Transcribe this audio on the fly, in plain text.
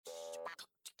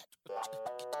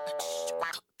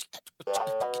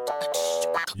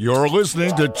You're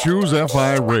listening to Choose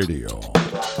FI Radio.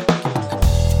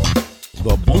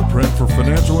 The blueprint for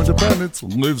financial independence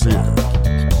lives here.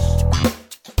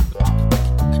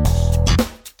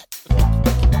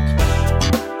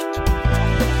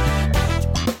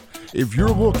 If you're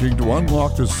looking to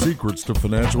unlock the secrets to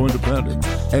financial independence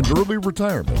and early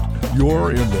retirement,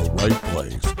 you're in the right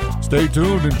place. Stay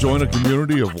tuned and join a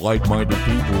community of like-minded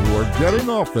people who are getting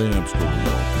off the hamster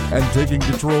wheel and taking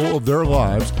control of their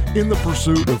lives in the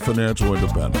pursuit of financial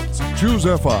independence. Choose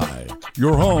FI,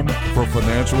 your home for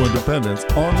financial independence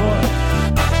online.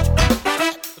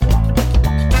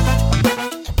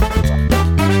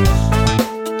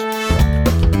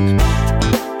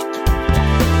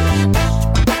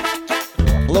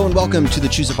 Hello and welcome to the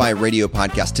Choose FI Radio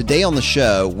podcast. Today on the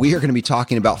show, we are going to be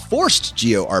talking about forced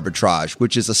geo-arbitrage,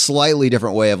 which is a slightly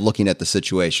different way of looking at the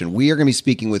situation. We are going to be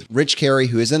speaking with Rich Carey,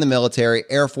 who is in the military,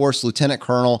 Air Force, Lieutenant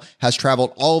Colonel, has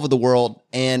traveled all over the world,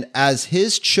 and as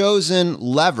his chosen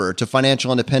lever to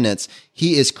financial independence,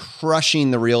 he is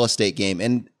crushing the real estate game.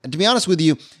 And to be honest with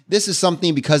you, this is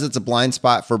something, because it's a blind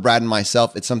spot for Brad and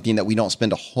myself, it's something that we don't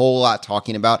spend a whole lot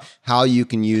talking about, how you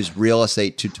can use real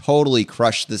estate to totally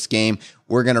crush this game.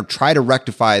 We're going to try to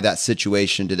rectify that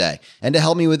situation today. And to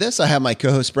help me with this, I have my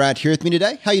co-host Brad here with me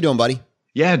today. How you doing, buddy?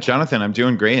 Yeah, Jonathan, I'm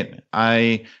doing great.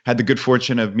 I had the good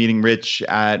fortune of meeting Rich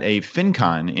at a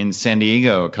FinCon in San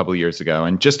Diego a couple of years ago,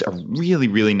 and just a really,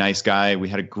 really nice guy. We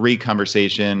had a great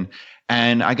conversation,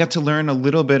 and I got to learn a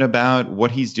little bit about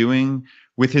what he's doing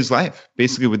with his life,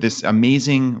 basically with this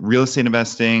amazing real estate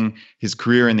investing, his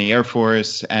career in the Air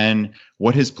Force, and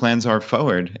what his plans are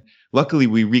forward. Luckily,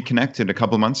 we reconnected a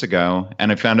couple months ago,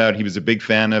 and I found out he was a big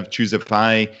fan of Choose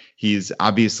FI. He's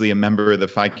obviously a member of the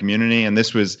FI community, and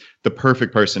this was the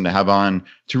perfect person to have on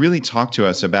to really talk to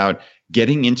us about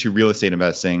getting into real estate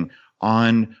investing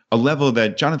on a level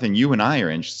that, Jonathan, you and I are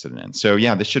interested in. So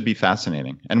yeah, this should be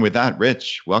fascinating. And with that,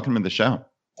 Rich, welcome to the show.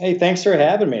 Hey, thanks for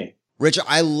having me. Rich,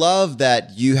 I love that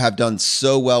you have done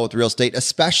so well with real estate,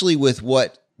 especially with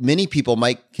what many people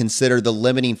might consider the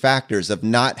limiting factors of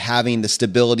not having the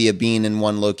stability of being in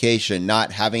one location,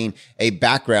 not having a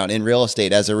background in real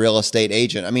estate as a real estate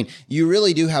agent. I mean, you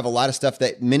really do have a lot of stuff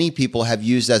that many people have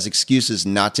used as excuses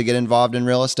not to get involved in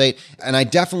real estate. And I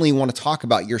definitely want to talk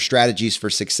about your strategies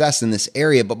for success in this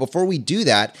area. But before we do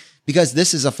that, because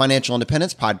this is a financial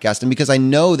independence podcast, and because I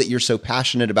know that you're so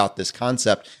passionate about this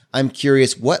concept, I'm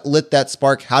curious, what lit that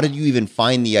spark? How did you even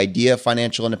find the idea of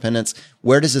financial independence?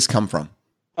 Where does this come from?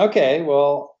 Okay,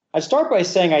 well, I start by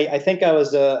saying I think I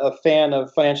was a fan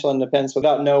of financial independence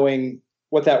without knowing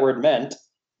what that word meant.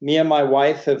 Me and my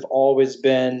wife have always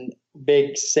been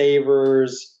big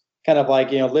savers, kind of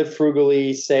like, live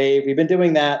frugally, save. We've been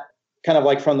doing that kind of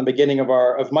like from the beginning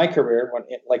of my career,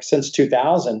 like since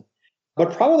 2000.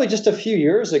 But probably just a few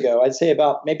years ago, I'd say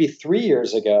about maybe 3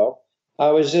 years ago, I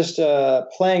was just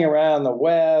playing around the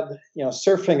web,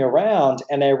 surfing around,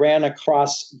 and I ran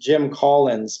across Jim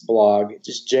Collins' blog,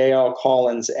 just JL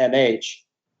Collins NH,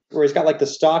 where he's got like the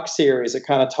stock series that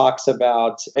kind of talks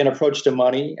about an approach to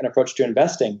money, an approach to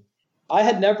investing. I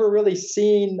had never really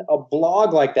seen a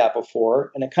blog like that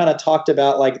before, and it kind of talked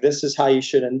about like, this is how you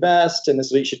should invest, and this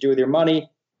is what you should do with your money.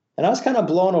 And I was kind of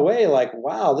blown away, like,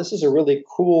 wow, this is a really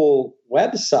cool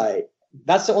website.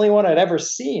 That's the only one I'd ever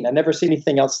seen. I'd never seen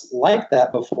anything else like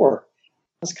that before.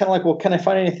 I was kind of like, well, can I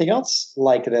find anything else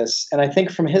like this? And I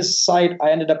think from his site, I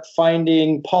ended up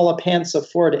finding Paula Pants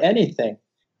Afford Anything.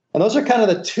 And those are kind of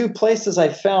the two places I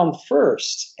found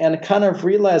first, and kind of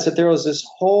realized that there was this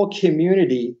whole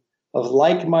community of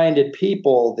like-minded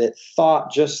people that thought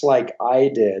just like I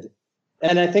did.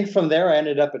 And I think from there, I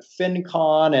ended up at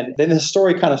FinCon, and then the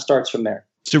story kind of starts from there.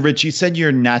 So Rich, you said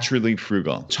you're naturally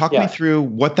frugal. Talk me through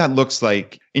what that looks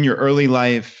like in your early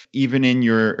life, even in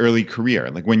your early career,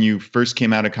 like when you first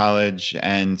came out of college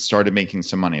and started making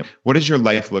some money. What does your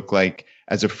life look like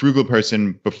as a frugal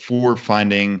person before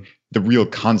finding the real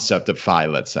concept of FI,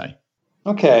 let's say?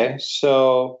 Okay,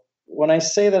 so when I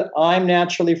say that I'm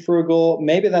naturally frugal,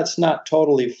 maybe that's not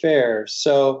totally fair.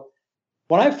 So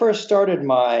when I first started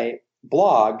my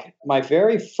blog, my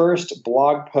very first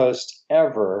blog post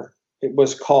ever, it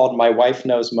was called My Wife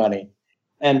Knows Money.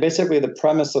 And basically the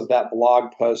premise of that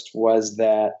blog post was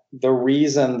that the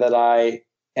reason that I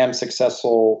am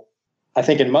successful, I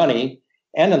think in money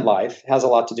and in life, has a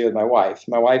lot to do with my wife.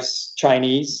 My wife's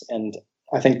Chinese, and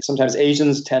I think sometimes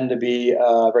Asians tend to be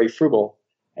very frugal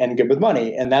and good with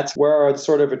money. And that's where I would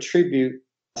sort of attribute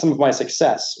some of my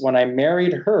success. When I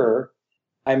married her,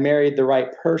 I married the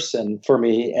right person for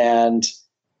me. And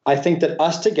I think that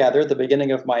us together, at the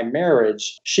beginning of my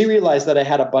marriage, she realized that I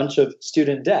had a bunch of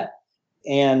student debt.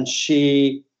 And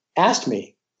she asked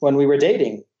me when we were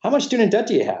dating, how much student debt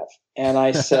do you have? And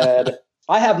I said,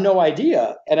 I have no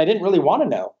idea. And I didn't really want to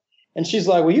know. And she's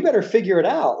like, well, you better figure it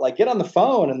out. Like, get on the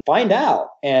phone and find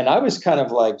out. And I was kind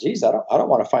of like, geez, I don't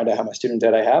want to find out how much student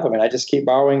debt I have. I mean, I just keep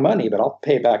borrowing money, but I'll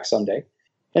pay back someday.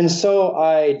 And so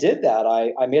I did that.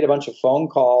 I made a bunch of phone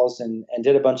calls and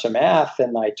did a bunch of math.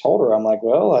 And I told her, I'm like,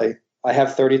 well, I have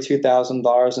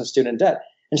 $32,000 in student debt.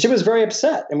 And she was very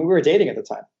upset. And we were dating at the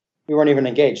time. We weren't even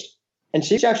engaged. And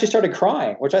she actually started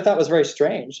crying, which I thought was very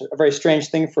strange, a very strange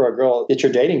thing for a girl that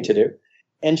you're dating to do.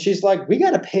 And she's like, we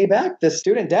got to pay back this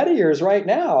student debt of yours right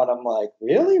now. And I'm like,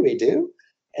 really? We do?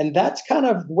 And that's kind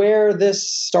of where this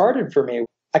started for me.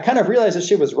 I kind of realized that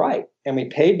she was right. And we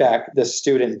paid back the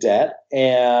student debt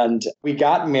and we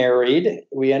got married.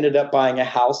 We ended up buying a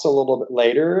house a little bit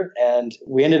later. And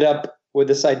we ended up with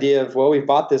this idea of, well, we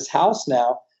bought this house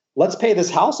now. Let's pay this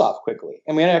house off quickly.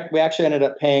 And we actually ended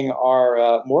up paying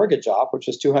our mortgage off, which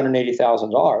was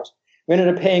 $280,000. We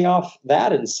ended up paying off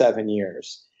that in 7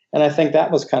 years. And I think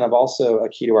that was kind of also a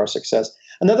key to our success.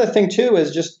 Another thing, too,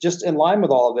 is just in line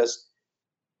with all of this,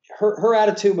 her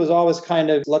attitude was always kind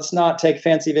of, let's not take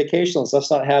fancy vacations.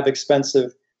 Let's not have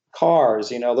expensive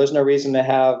cars. You know, there's no reason to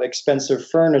have expensive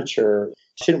furniture.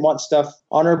 She didn't want stuff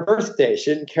on her birthday.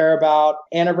 She didn't care about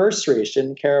anniversaries. She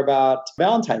didn't care about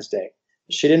Valentine's Day.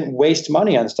 She didn't waste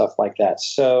money on stuff like that.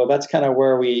 So that's kind of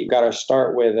where we got our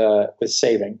start with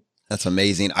saving. That's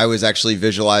amazing. I was actually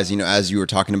visualizing, as you were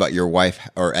talking about your wife,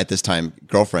 or at this time,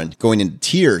 girlfriend, going into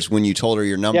tears when you told her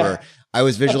your number. Yeah. I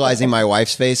was visualizing my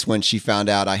wife's face when she found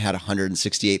out I had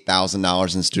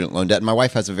 $168,000 in student loan debt. And my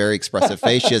wife has a very expressive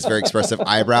face. She has very expressive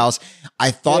eyebrows.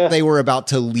 I thought they were about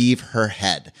to leave her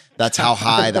head. That's how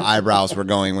high the eyebrows were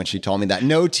going when she told me that.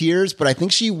 No tears, but I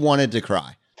think she wanted to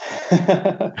cry.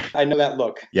 I know that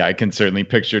look. Yeah, I can certainly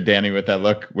picture Danny with that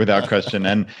look without question.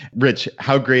 And Rich,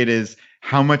 how great is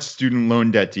how much student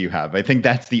loan debt do you have? I think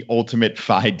that's the ultimate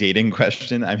FI dating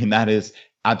question. I mean, that is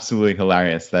absolutely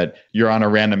hilarious that you're on a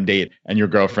random date and your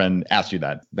girlfriend asked you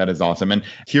that. That is awesome. And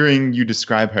hearing you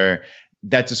describe her,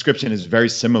 that description is very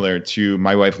similar to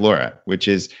my wife, Laura, which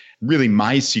is really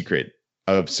my secret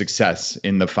of success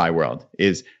in the FI world,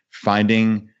 is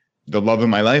finding the love of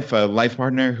my life, a life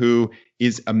partner who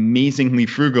is amazingly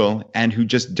frugal and who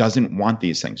just doesn't want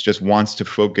these things, just wants to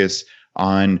focus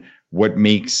on what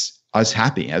makes us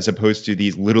happy, as opposed to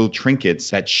these little trinkets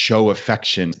that show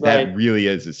affection. Right. That really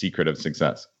is the secret of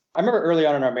success. I remember early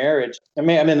on in our marriage, I'm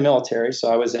in the military,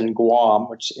 so I was in Guam,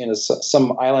 which is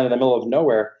some island in the middle of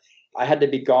nowhere. I had to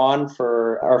be gone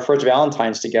for our first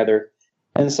Valentine's together.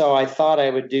 And so I thought I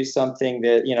would do something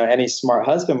that, any smart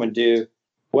husband would do.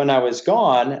 When I was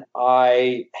gone,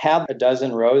 I had a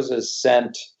dozen roses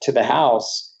sent to the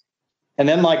house. And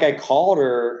then I called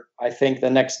her, I think the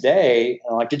next day,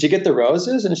 and I'm like, did you get the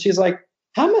roses? And she's like,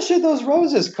 how much did those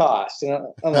roses cost? And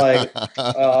I'm like,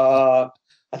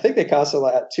 I think they cost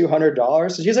like $200.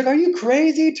 And she's like, are you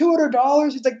crazy?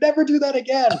 $200? She's like, never do that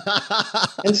again.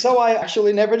 And so I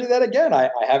actually never do that again.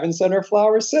 I haven't sent her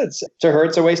flowers since. To her,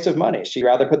 it's a waste of money. She'd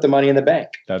rather put the money in the bank.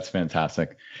 That's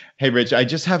fantastic. Hey, Rich, I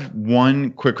just have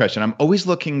one quick question. I'm always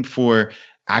looking for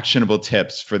actionable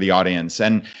tips for the audience.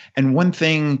 And one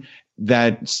thing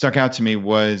that stuck out to me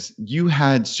was you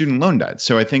had student loan debt.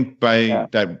 So I think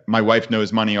that My Wife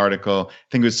Knows Money article, I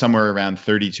think it was somewhere around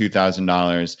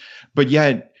 $32,000, but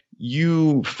yet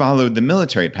you followed the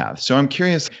military path. So I'm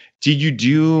curious, did you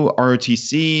do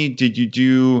ROTC? Did you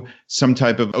do some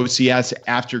type of OCS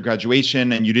after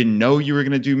graduation and you didn't know you were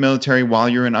going to do military while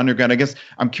you were in undergrad? I guess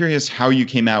I'm curious how you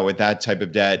came out with that type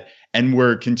of debt and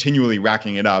were continually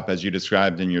racking it up, as you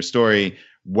described in your story,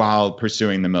 while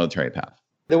pursuing the military path.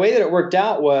 The way that it worked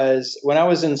out was when I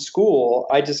was in school,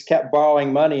 I just kept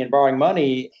borrowing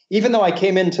money. Even though I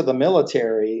came into the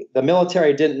military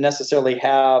didn't necessarily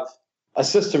have a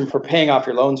system for paying off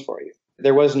your loans for you.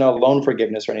 There was no loan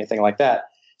forgiveness or anything like that.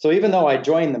 So even though I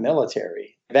joined the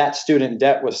military, that student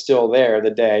debt was still there the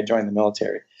day I joined the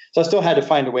military. So I still had to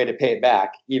find a way to pay it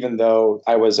back, even though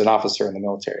I was an officer in the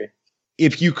military.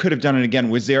 If you could have done it again,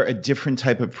 was there a different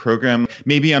type of program?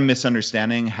 Maybe I'm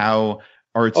misunderstanding how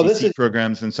ROTC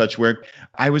programs and such work.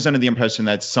 I was under the impression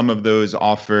that some of those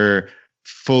offer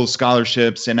full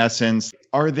scholarships in essence.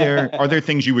 Are there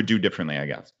things you would do differently, I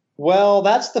guess? Well,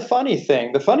 that's the funny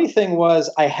thing. The funny thing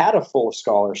was I had a full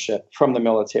scholarship from the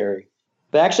military.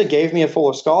 They actually gave me a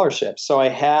full scholarship. So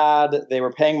they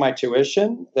were paying my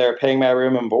tuition, they were paying my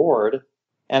room and board.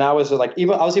 And I was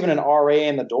even an RA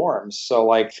in the dorms.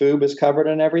 So food was covered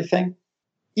and everything.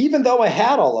 Even though I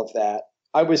had all of that,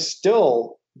 I was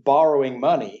still borrowing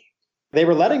money. They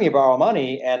were letting me borrow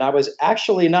money, and I was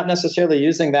actually not necessarily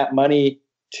using that money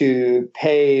to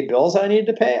pay bills that I needed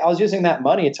to pay. I was using that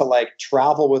money to like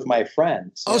travel with my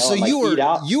friends. So you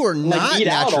were not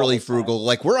naturally frugal.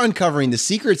 Like, we're uncovering the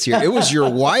secrets here. It was your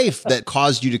wife that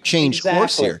caused you to change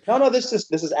course here. No, this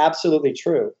is absolutely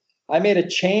true. I made a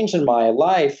change in my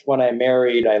life when I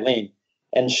married Eileen,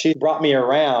 and she brought me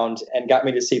around and got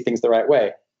me to see things the right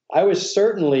way. I was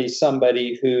certainly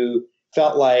somebody who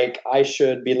felt like I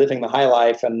should be living the high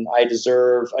life, and I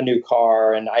deserve a new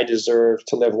car, and I deserve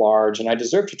to live large, and I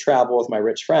deserve to travel with my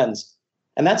rich friends.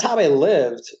 And that's how I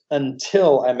lived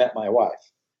until I met my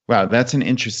wife. Wow, that's an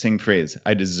interesting phrase.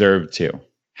 I deserve to.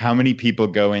 How many people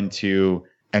go into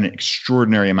an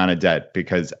extraordinary amount of debt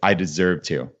because I deserve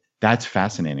to? That's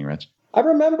fascinating, Rich. I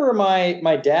remember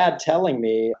my dad telling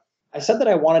me, I said that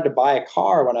I wanted to buy a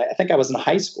car when I think I was in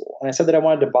high school. And I said that I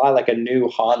wanted to buy like a new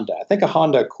Honda. I think a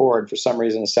Honda Accord for some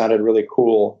reason sounded really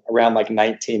cool around like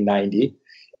 1990.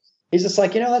 He's just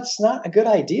like, that's not a good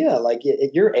idea. Like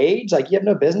at your age, like you have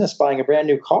no business buying a brand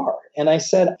new car. And I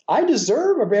said, I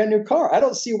deserve a brand new car. I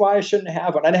don't see why I shouldn't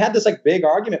have one. And I had this like big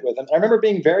argument with him. I remember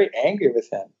being very angry with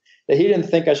him that he didn't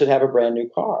think I should have a brand new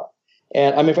car.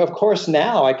 And I mean, of course,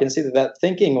 now I can see that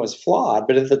thinking was flawed.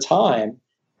 But at the time,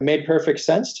 it made perfect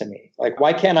sense to me. Like,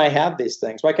 why can't I have these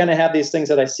things? Why can't I have these things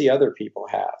that I see other people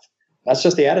have? That's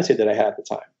just the attitude that I had at the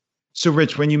time. So,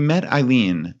 Rich, when you met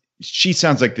Eileen, she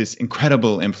sounds like this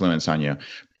incredible influence on you.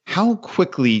 How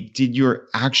quickly did your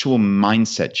actual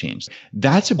mindset change?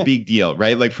 That's a big deal,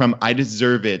 right? Like from I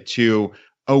deserve it to,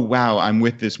 oh, wow, I'm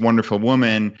with this wonderful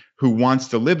woman who wants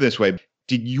to live this way.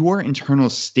 Did your internal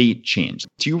state change?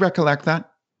 Do you recollect that?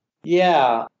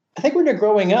 Yeah. I think when you're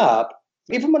growing up,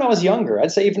 even when I was younger,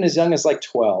 I'd say even as young as like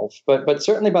 12, but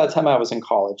certainly by the time I was in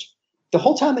college, the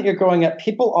whole time that you're growing up,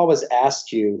 people always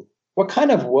asked you, what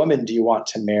kind of woman do you want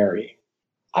to marry?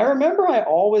 I remember I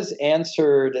always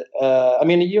answered,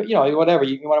 whatever,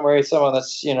 you want to marry someone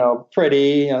that's,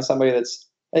 pretty, somebody that's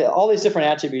all these different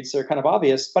attributes are kind of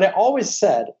obvious. But I always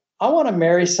said, I want to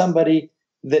marry somebody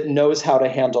that knows how to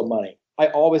handle money. I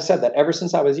always said that ever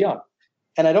since I was young.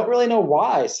 And I don't really know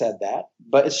why I said that,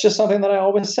 but it's just something that I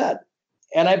always said.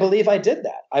 And I believe I did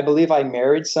that. I believe I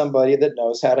married somebody that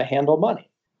knows how to handle money.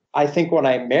 I think when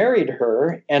I married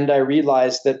her and I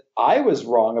realized that I was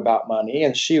wrong about money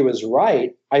and she was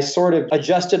right, I sort of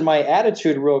adjusted my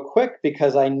attitude real quick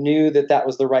because I knew that that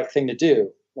was the right thing to do.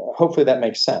 Hopefully that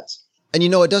makes sense. And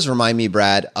it does remind me,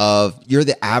 Brad, of you're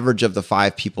the average of the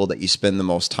 5 people that you spend the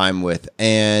most time with.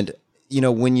 And,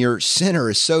 when your center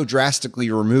is so drastically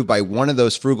removed by one of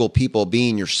those frugal people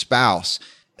being your spouse,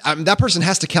 that person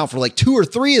has to count for like 2 or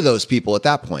 3 of those people at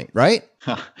that point, right?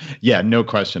 Yeah, no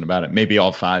question about it. Maybe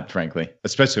all 5, frankly,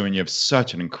 especially when you have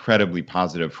such an incredibly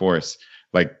positive force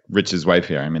like Rich's wife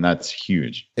here. I mean, that's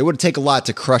huge. It would take a lot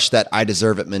to crush that I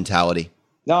deserve it mentality.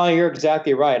 No, you're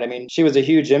exactly right. I mean, she was a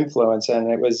huge influence,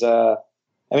 and it was,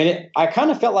 I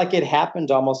kind of felt like it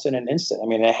happened almost in an instant. I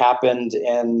mean, it happened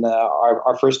in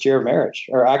our first year of marriage,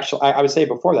 or actually, I would say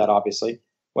before that, obviously,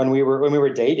 when we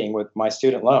were dating with my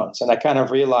student loans. And I kind of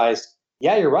realized,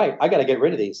 yeah, you're right. I got to get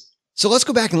rid of these. So let's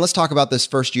go back and let's talk about this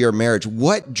first year of marriage.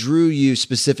 What drew you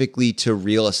specifically to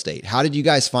real estate? How did you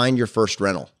guys find your first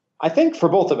rental? I think for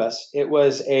both of us, it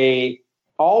was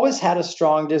always had a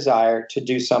strong desire to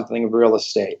do something with real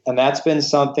estate. And that's been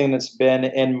something that's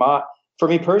been for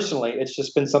me personally, it's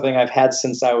just been something I've had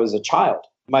since I was a child.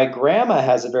 My grandma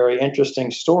has a very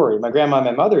interesting story. My grandma on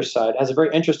my mother's side has a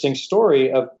very interesting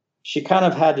story of she kind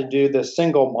of had to do the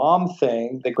single mom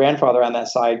thing. The grandfather on that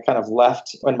side kind of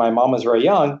left when my mom was very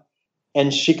young.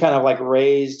 And she kind of like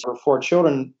raised her 4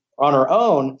 children on her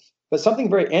own. But something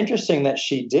very interesting that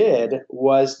she did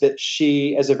was that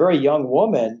she, as a very young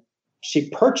woman, she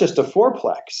purchased a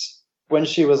 4-plex when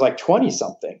she was like 20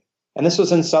 something. And this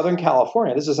was in Southern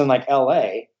California. This is in like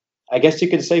LA. I guess you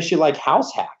could say she like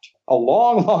house hacked a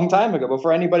long, long time ago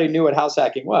before anybody knew what house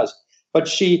hacking was. But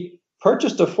she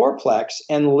purchased a 4-plex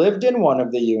and lived in one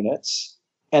of the units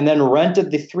and then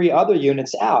rented the 3 other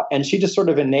units out. And she just sort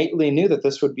of innately knew that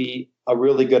this would be a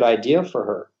really good idea for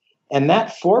her. And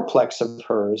that 4-plex of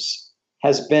hers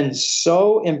has been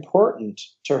so important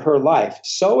to her life,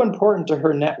 so important to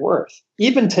her net worth,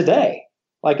 even today.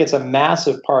 Like it's a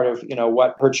massive part of,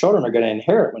 what her children are going to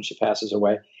inherit when she passes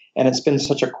away. And it's been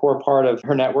such a core part of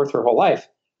her net worth her whole life.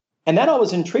 And that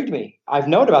always intrigued me. I've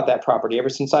known about that property ever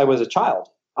since I was a child.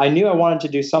 I knew I wanted to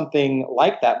do something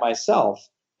like that myself.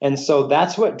 And so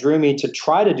that's what drew me to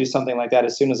try to do something like that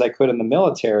as soon as I could in the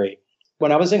military.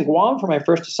 When I was in Guam for my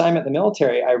first assignment in the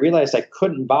military, I realized I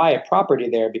couldn't buy a property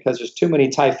there because there's too many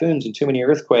typhoons and too many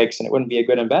earthquakes, and it wouldn't be a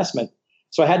good investment.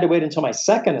 So I had to wait until my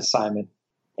second assignment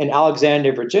in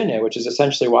Alexandria, Virginia, which is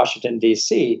essentially Washington,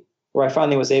 D.C. where I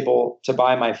finally was able to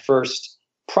buy my first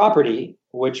property,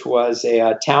 which was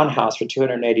a townhouse for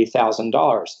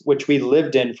 $280,000, which we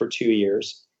lived in for 2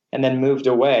 years and then moved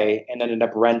away and ended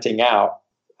up renting out,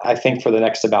 I think, for the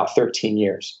next about 13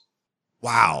 years.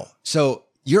 Wow. So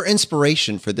your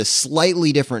inspiration for this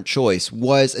slightly different choice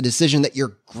was a decision that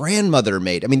your grandmother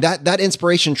made. I mean, that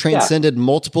inspiration transcended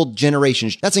multiple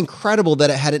generations. That's incredible that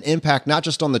it had an impact, not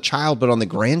just on the child, but on the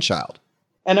grandchild.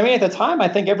 And I mean, at the time, I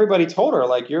think everybody told her,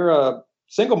 like, you're a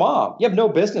single mom. You have no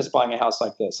business buying a house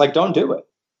like this. Like, don't do it.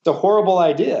 It's a horrible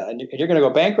idea. And you're going to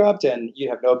go bankrupt and you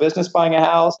have no business buying a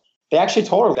house. They actually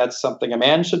told her that's something a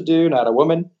man should do, not a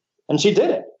woman. And she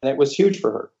did it. And it was huge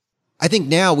for her. I think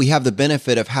now we have the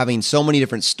benefit of having so many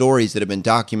different stories that have been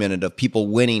documented of people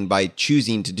winning by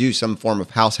choosing to do some form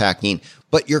of house hacking.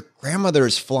 But your grandmother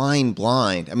is flying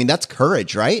blind. I mean, that's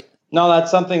courage, right? No, that's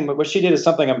something, but what she did is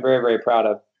something I'm very, very proud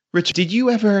of. Rich, did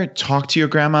you ever talk to your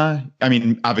grandma? I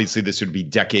mean, obviously this would be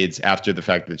decades after the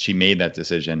fact that she made that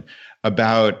decision,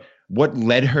 about what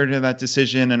led her to that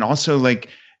decision. And also like,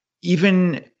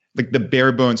 even like the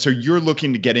bare bones. So you're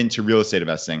looking to get into real estate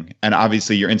investing, and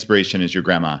obviously your inspiration is your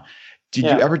grandma. Did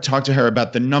you ever talk to her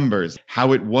about the numbers,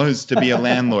 how it was to be a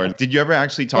landlord? Did you ever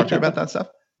actually talk to her about that stuff?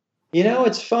 You know,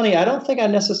 it's funny. I don't think I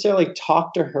necessarily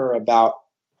talked to her about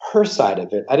her side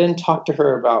of it. I didn't talk to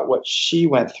her about what she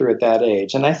went through at that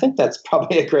age. And I think that's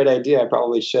probably a great idea. I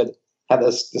probably should have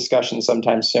this discussion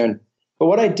sometime soon. But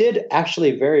what I did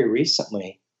actually very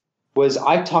recently was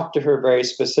I talked to her very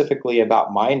specifically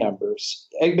about my numbers.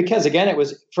 Because again,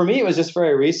 for me, it was just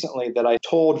very recently that I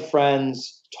told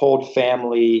friends, told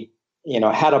family,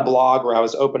 had a blog where I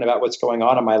was open about what's going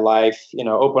on in my life,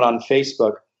 open on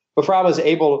Facebook, before I was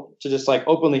able to just like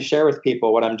openly share with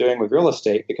people what I'm doing with real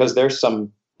estate. Because there's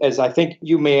some, as I think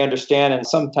you may understand, and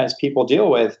sometimes people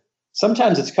deal with,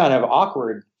 sometimes it's kind of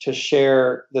awkward to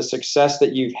share the success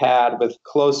that you've had with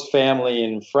close family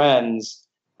and friends.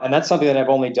 And that's something that I've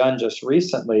only done just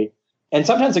recently. And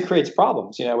sometimes it creates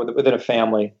problems, within a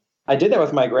family. I did that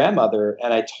with my grandmother,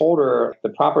 and I told her the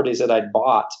properties that I'd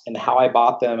bought and how I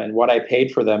bought them and what I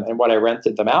paid for them and what I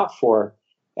rented them out for.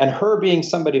 And her being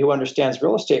somebody who understands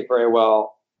real estate very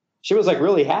well, she was like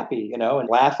really happy, and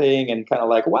laughing and kind of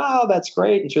like, wow, that's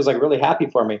great. And she was like really happy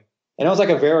for me. And it was like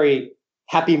a very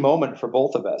happy moment for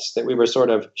both of us that we were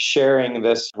sort of sharing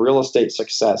this real estate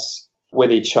success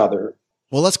with each other.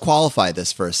 Well, let's qualify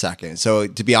this for a second. So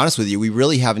to be honest with you, we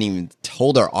really haven't even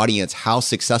told our audience how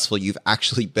successful you've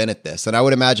actually been at this. And I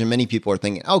would imagine many people are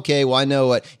thinking, okay, well, I know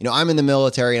what, I'm in the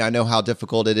military and I know how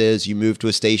difficult it is. You move to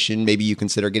a station, maybe you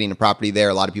consider getting a property there.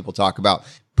 A lot of people talk about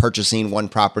purchasing one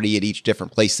property at each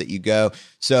different place that you go.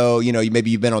 So,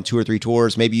 maybe you've been on 2 or 3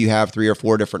 tours. Maybe you have 3 or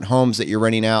 4 different homes that you're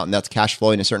renting out and that's cash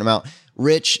flowing a certain amount.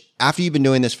 Rich, after you've been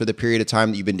doing this for the period of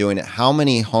time that you've been doing it, how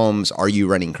many homes are you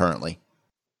renting currently?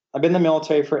 I've been in the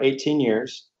military for 18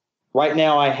 years. Right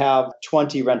now, I have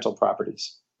 20 rental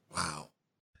properties. Wow.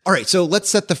 All right. So let's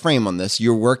set the frame on this.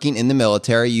 You're working in the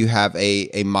military. You have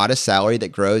a modest salary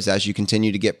that grows as you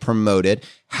continue to get promoted.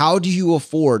 How do you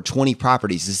afford 20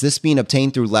 properties? Is this being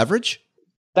obtained through leverage?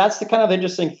 That's the kind of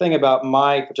interesting thing about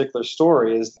my particular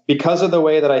story is because of the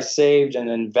way that I saved and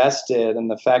invested and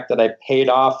the fact that I paid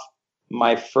off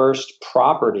my first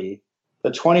property,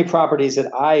 the 20 properties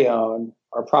that I own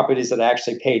are properties that I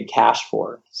actually paid cash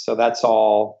for. So that's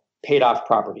all paid off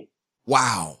property.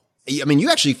 Wow. I mean, you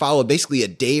actually follow basically a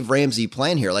Dave Ramsey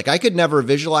plan here. Like I could never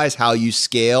visualize how you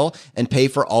scale and pay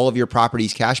for all of your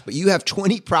properties cash, but you have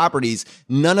 20 properties.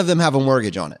 None of them have a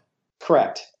mortgage on it.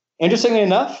 Correct. Interestingly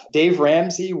enough, Dave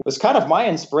Ramsey was kind of my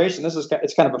inspiration.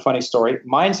 It's kind of a funny story.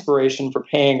 My inspiration for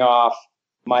paying off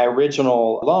my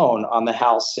original loan on the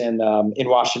house in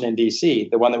Washington, D.C.,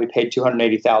 the one that we paid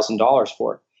 $280,000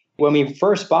 for. When we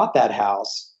first bought that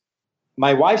house,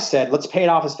 my wife said, let's pay it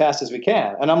off as fast as we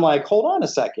can. And I'm like, hold on a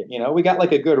second. We got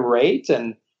like a good rate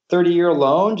and 30-year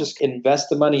loan, just invest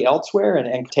the money elsewhere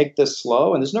and take this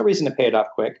slow. And there's no reason to pay it off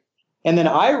quick. And then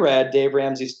I read Dave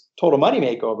Ramsey's Total Money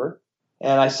Makeover.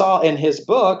 And I saw in his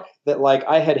book that like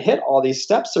I had hit all these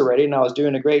steps already and I was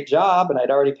doing a great job and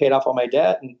I'd already paid off all my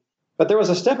debt. But there was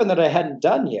a step in that I hadn't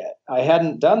done yet. I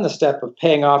hadn't done the step of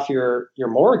paying off your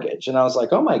mortgage. And I was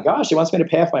like, oh my gosh, he wants me to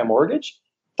pay off my mortgage?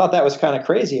 Thought that was kind of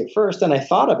crazy at first. And I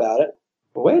thought about it.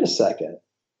 Well, wait a second.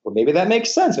 Well, maybe that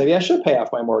makes sense. Maybe I should pay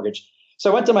off my mortgage.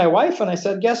 So I went to my wife and I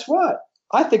said, guess what?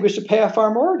 I think we should pay off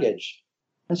our mortgage.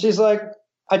 And she's like,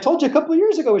 I told you a couple of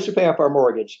years ago we should pay off our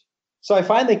mortgage. So I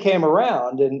finally came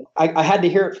around and I had to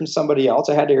hear it from somebody else.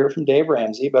 I had to hear it from Dave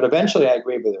Ramsey, but eventually I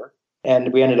agreed with her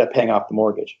and we ended up paying off the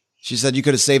mortgage. She said you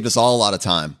could have saved us all a lot of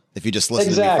time. if you just listened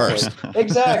Exactly. to me first.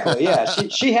 Exactly. Yeah.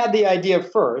 She had the idea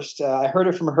first. I heard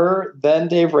it from her, then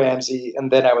Dave Ramsey,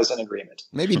 and then I was in agreement.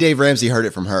 Maybe Dave Ramsey heard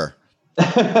it from her.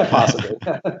 Possibly.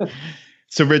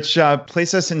 So Rich,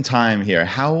 place us in time here.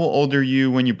 How old are you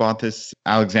when you bought this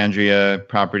Alexandria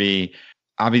property?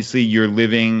 Obviously, you're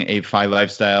living a FI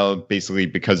lifestyle basically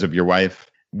because of your wife.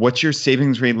 What's your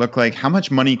savings rate look like? How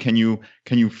much money can you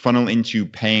funnel into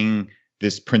paying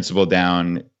this principal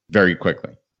down very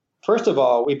quickly? First of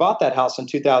all, we bought that house in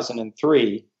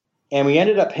 2003, and we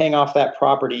ended up paying off that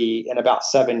property in about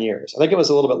 7 years. I think it was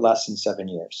a little bit less than 7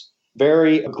 years.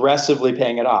 Very aggressively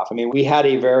paying it off. I mean, we had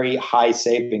a very high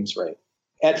savings rate.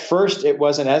 At first, it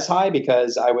wasn't as high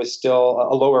because I was still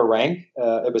a lower rank.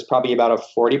 It was probably about a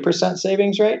 40%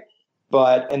 savings rate.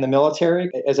 But in the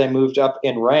military, as I moved up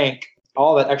in rank,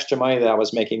 all that extra money that I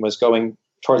was making was going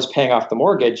towards paying off the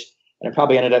mortgage. And it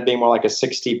probably ended up being more like a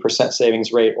 60%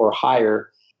 savings rate or higher.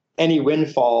 Any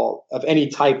windfall of any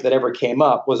type that ever came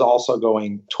up was also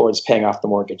going towards paying off the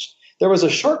mortgage. There was a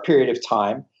short period of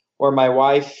time where my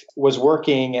wife was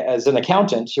working as an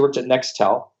accountant. She worked at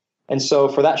Nextel. And so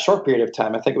for that short period of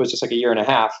time, I think it was just like a year and a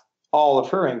half, all of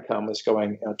her income was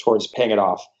going towards paying it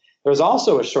off. There was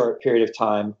also a short period of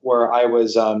time where I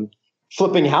was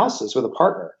flipping houses with a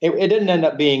partner. It didn't end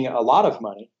up being a lot of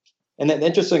money. And then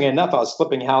interestingly enough, I was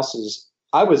flipping houses.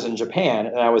 I was in Japan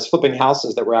and I was flipping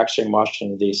houses that were actually in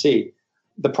Washington, D.C.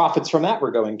 The profits from that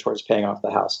were going towards paying off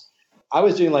the house. I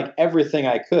was doing like everything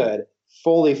I could,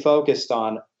 fully focused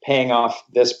on paying off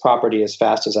this property as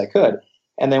fast as I could.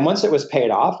 And then once it was paid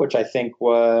off, which I think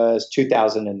was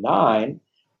 2009,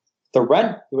 the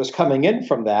rent was coming in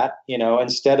from that,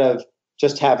 instead of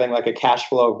just having like a cash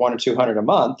flow of $100 or $200 a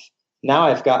month, now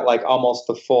I've got like almost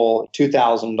the full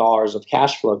 $2,000 of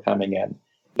cash flow coming in.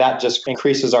 That just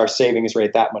increases our savings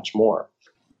rate that much more.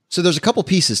 So there's a couple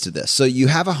pieces to this. So you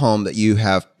have a home that you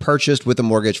have purchased with a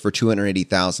mortgage for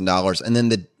 $280,000. And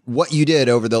then what you did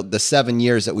over the 7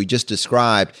 years that we just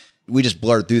described, we just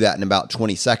blurred through that in about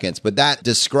 20 seconds, but that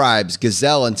describes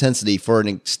gazelle intensity for an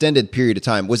extended period of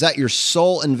time. Was that your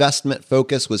sole investment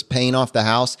focus, was paying off the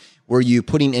house? Were you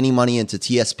putting any money into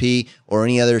TSP or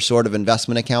any other sort of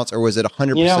investment accounts, or was it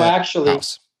 100%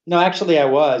 house? No, actually I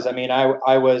was. I mean,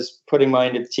 I was putting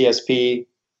money into TSP.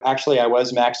 Actually, I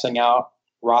was maxing out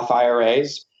Roth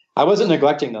IRAs. I wasn't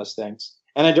neglecting those things.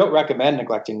 And I don't recommend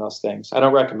neglecting those things. I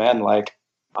don't recommend like,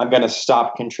 I'm going to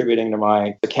stop contributing to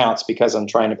my accounts because I'm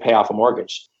trying to pay off a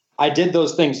mortgage. I did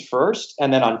those things first.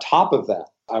 And then on top of that,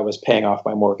 I was paying off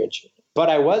my mortgage. But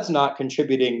I was not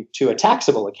contributing to a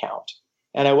taxable account.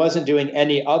 And I wasn't doing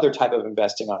any other type of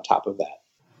investing on top of that.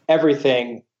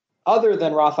 Everything other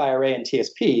than Roth IRA and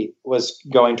TSP was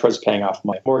going towards paying off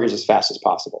my mortgage as fast as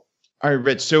possible. All right,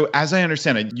 Rich. So as I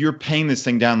understand it, you're paying this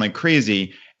thing down like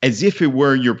crazy as if it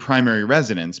were your primary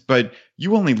residence, but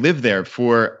you only lived there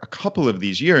for a couple of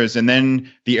these years, and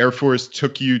then the Air Force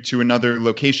took you to another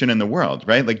location in the world,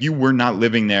 right? Like you were not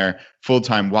living there full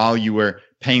time while you were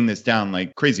paying this down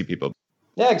like crazy people.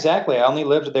 Yeah, exactly. I only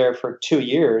lived there for 2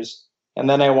 years, and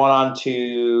then I went on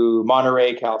to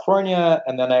Monterey, California,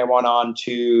 and then I went on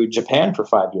to Japan for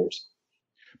 5 years.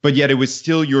 But yet it was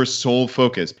still your sole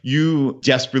focus. You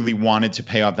desperately wanted to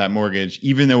pay off that mortgage,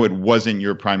 even though it wasn't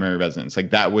your primary residence.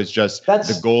 Like that was just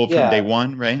the goal from day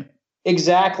one, right?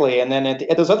 Exactly. And then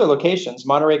at those other locations,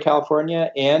 Monterey,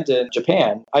 California, and in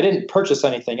Japan, I didn't purchase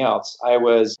anything else. I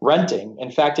was renting.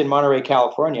 In fact, in Monterey,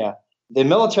 California, the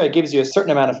military gives you a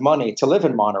certain amount of money to live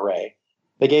in Monterey.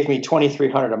 They gave me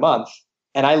 $2,300 a month,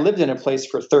 and I lived in a place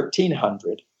for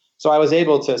 $1,300. So I was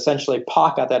able to essentially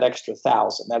pocket that extra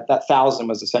 $1,000. That $1,000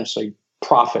 was essentially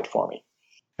profit for me.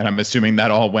 And I'm assuming that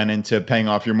all went into paying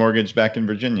off your mortgage back in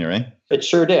Virginia, right? It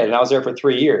sure did. And I was there for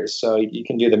 3 years. So you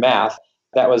can do the math.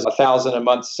 That was $1,000 a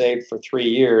month saved for 3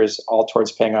 years, all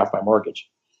towards paying off my mortgage.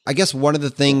 I guess one of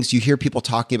the things you hear people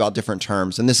talking about different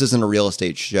terms, and this isn't a real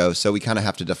estate show, so we kind of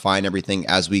have to define everything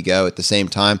as we go at the same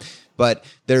time. But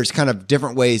there's kind of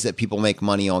different ways that people make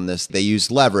money on this. They use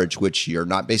leverage, which you're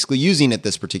not basically using at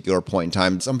this particular point in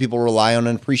time. Some people rely on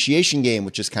an appreciation game,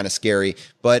 which is kind of scary,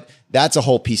 but that's a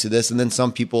whole piece of this. And then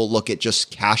some people look at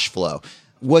just cash flow.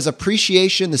 Was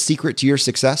appreciation the secret to your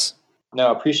success?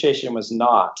 No, appreciation was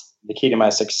not the key to my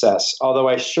success, although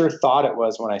I sure thought it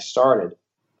was when I started.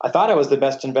 I thought I was the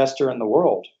best investor in the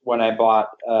world when I bought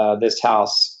this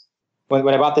house.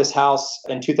 When I bought this house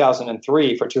in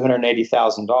 2003 for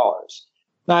 $280,000.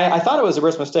 Now, I thought it was the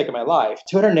worst mistake of my life.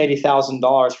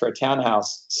 $280,000 for a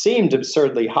townhouse seemed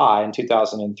absurdly high in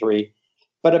 2003.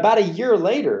 But about a year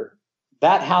later,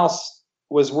 that house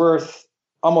was worth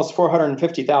almost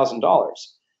 $450,000.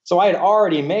 So I had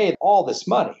already made all this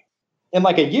money in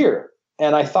like a year.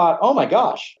 And I thought, oh my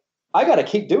gosh, I got to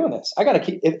keep doing this. I got to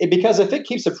keep it because if it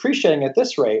keeps appreciating at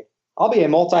this rate, I'll be a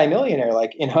multimillionaire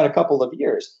like in a couple of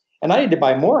years. And I need to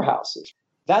buy more houses.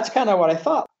 That's kind of what I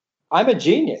thought. I'm a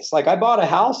genius. Like I bought a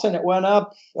house and it went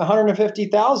up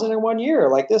 150,000 in 1 year.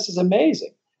 Like this is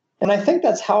amazing. And I think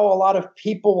that's how a lot of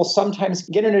people will sometimes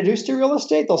get introduced to real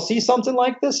estate. They'll see something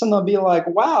like this and they'll be like,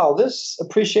 wow, this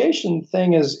appreciation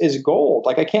thing is gold.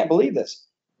 Like I can't believe this.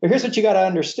 But here's what you got to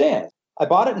understand. I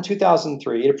bought it in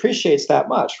 2003. It appreciates that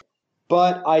much.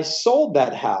 But I sold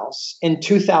that house in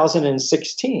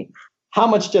 2016. How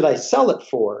much did I sell it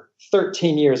for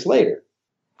 13 years later?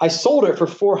 I sold it for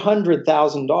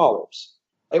 $400,000.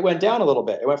 It went down a little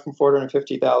bit. It went from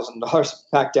 $450,000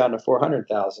 back down to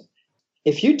 $400,000.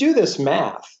 If you do this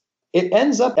math, it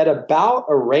ends up at about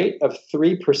a rate of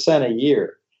 3% a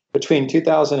year between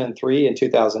 2003 and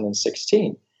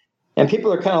 2016. And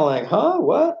people are kind of like, huh,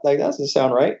 what? Like, that doesn't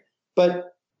sound right.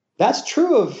 But that's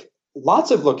true of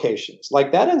lots of locations.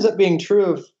 Like that ends up being true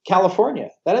of California.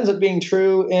 That ends up being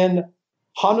true in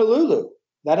Honolulu.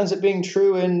 That ends up being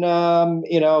true in,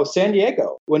 San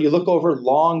Diego. When you look over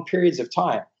long periods of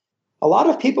time, a lot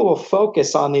of people will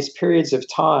focus on these periods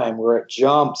of time where it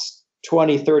jumps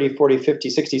 20, 30, 40, 50,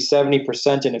 60,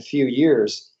 70% in a few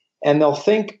years. And they'll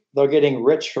think they're getting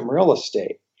rich from real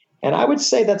estate. And I would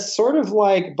say that's sort of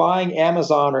like buying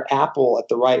Amazon or Apple at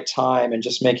the right time and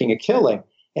just making a killing.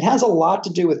 It has a lot to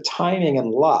do with timing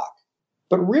and luck.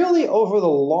 But really, over the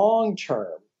long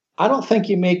term, I don't think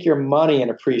you make your money in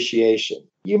appreciation.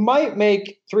 You might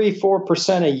make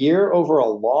 3-4% a year over a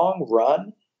long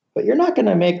run, but you're not going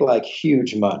to make like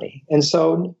huge money. And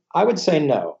so I would say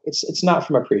no, it's not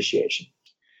from appreciation.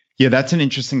 Yeah, that's an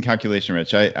interesting calculation,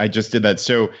 Rich. I just did that.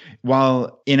 So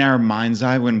while in our mind's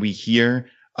eye, when we hear,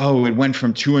 oh, it went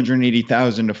from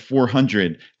 280,000 to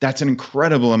 400, that's an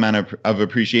incredible amount of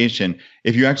appreciation.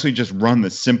 If you actually just run the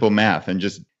simple math and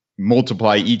just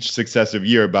multiply each successive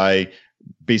year by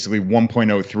basically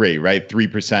 1.03, right?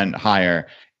 3% higher.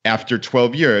 After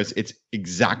 12 years, it's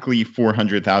exactly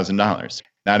 $400,000.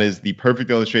 That is the perfect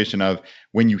illustration of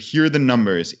when you hear the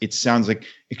numbers, it sounds like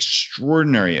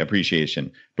extraordinary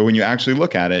appreciation. But when you actually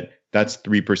look at it, that's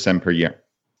 3% per year.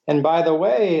 And by the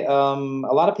way, a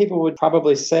lot of people would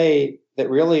probably say that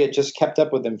really it just kept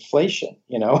up with inflation,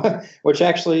 which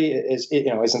actually is,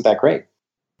 isn't that great.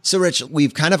 So, Rich,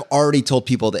 we've kind of already told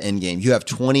people the end game. You have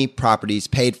 20 properties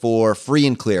paid for, free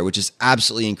and clear, which is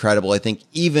absolutely incredible. I think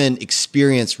even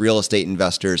experienced real estate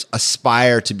investors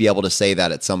aspire to be able to say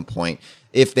that at some point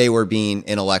if they were being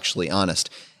intellectually honest.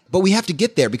 But we have to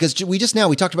get there because we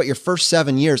talked about your first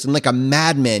 7 years and like a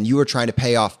madman, you were trying to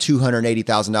pay off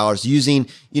 $280,000 using,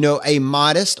 a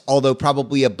modest, although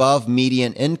probably above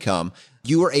median income.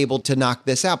 You were able to knock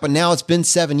this out. But now it's been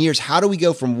 7 years. How do we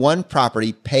go from one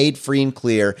property paid free and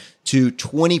clear to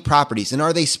 20 properties? And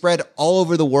are they spread all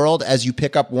over the world as you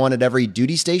pick up one at every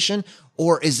duty station?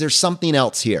 Or is there something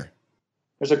else here?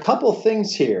 There's a couple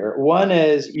things here. One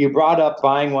is you brought up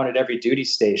buying one at every duty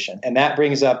station. And that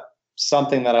brings up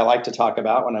something that I like to talk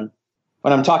about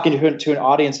when I'm talking to an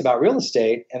audience about real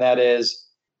estate. And that is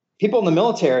people in the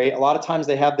military, a lot of times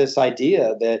they have this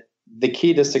idea that the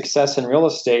key to success in real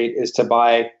estate is to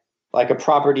buy like a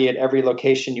property at every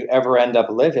location you ever end up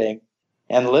living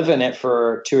and live in it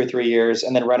for 2 or 3 years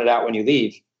and then rent it out when you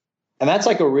leave. And that's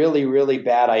like a really, really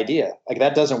bad idea. Like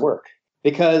that doesn't work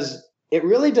because it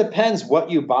really depends what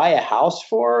you buy a house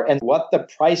for and what the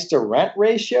price to rent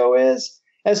ratio is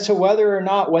as to whether or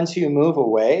not once you move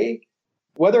away,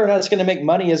 whether or not it's going to make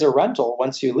money as a rental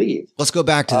once you leave. Let's go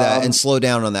back to that and slow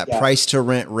down on that price to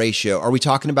rent ratio. Are we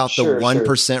talking about the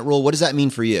 1% rule? What does that mean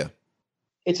for you?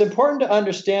 It's important to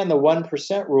understand the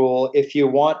 1% rule if you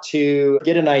want to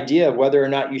get an idea of whether or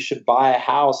not you should buy a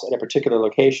house at a particular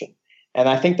location. And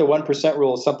I think the 1%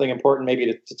 rule is something important maybe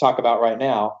to talk about right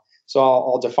now. So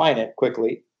I'll define it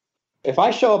quickly. If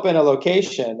I show up in a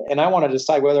location and I want to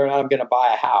decide whether or not I'm going to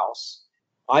buy a house,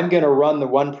 I'm going to run the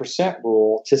 1%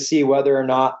 rule to see whether or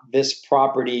not this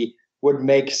property would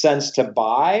make sense to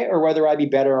buy or whether I'd be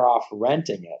better off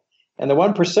renting it. And the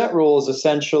 1% rule is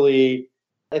essentially,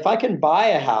 if I can buy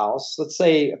a house, let's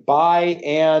say buy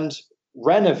and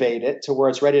renovate it to where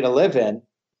it's ready to live in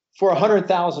for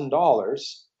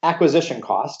 $100,000 acquisition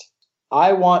cost,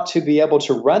 I want to be able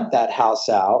to rent that house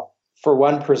out for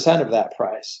 1% of that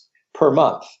price per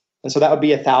month. And so that would be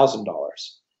 $1,000.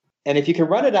 And if you can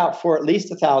rent it out for at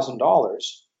least $1,000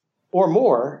 or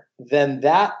more, then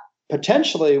that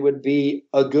potentially would be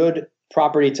a good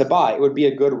property to buy. It would be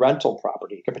a good rental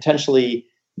property. It could potentially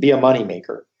be a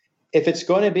moneymaker. If it's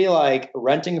going to be like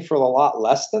renting for a lot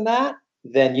less than that,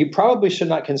 then you probably should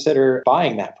not consider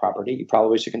buying that property. You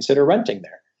probably should consider renting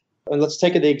there. And let's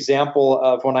take the example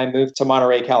of when I moved to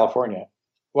Monterey, California.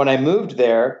 When I moved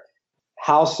there,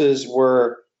 houses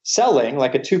were selling,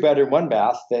 like a 2-bedroom,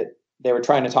 1-bath that they were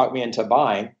trying to talk me into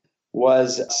buying,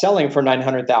 was selling for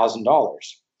 $900,000.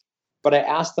 But I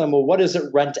asked them, well, what does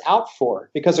it rent out for?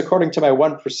 Because according to my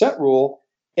 1% rule,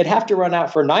 it'd have to rent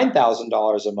out for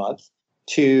 $9,000 a month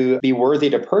to be worthy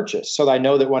to purchase. So that I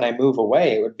know that when I move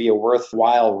away, it would be a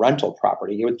worthwhile rental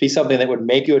property. It would be something that would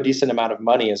make you a decent amount of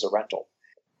money as a rental.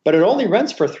 But it only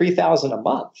rents for $3,000 a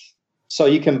month. So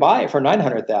you can buy it for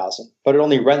 $900,000, but it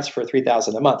only rents for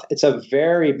 $3,000 a month. It's a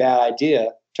very bad idea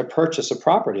to purchase a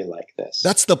property like this.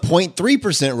 That's the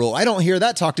 0.3% rule. I don't hear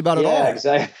that talked about at all. Yeah,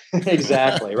 exactly.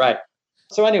 Exactly. Right.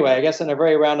 So anyway, I guess in a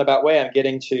very roundabout way, I'm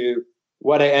getting to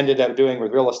what I ended up doing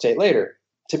with real estate later.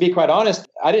 To be quite honest,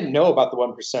 I didn't know about the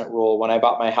 1% rule when I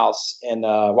bought my house in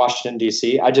Washington,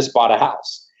 D.C. I just bought a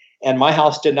house, and my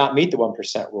house did not meet the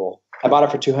 1% rule. I bought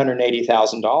it for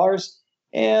 $280,000,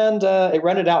 and it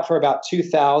rented out for about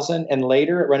 $2,000, and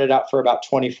later it rented out for about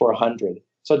 $2,400.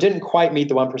 So it didn't quite meet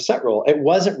the 1% rule. It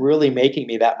wasn't really making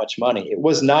me that much money. It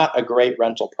was not a great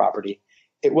rental property.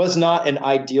 It was not an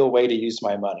ideal way to use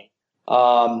my money.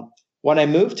 When I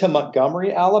moved to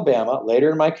Montgomery, Alabama,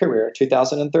 later in my career,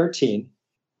 2013,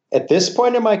 at this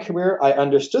point in my career, I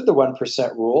understood the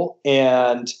 1% rule,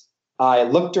 and I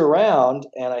looked around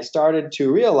and I started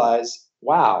to realize,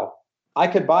 wow, I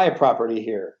could buy a property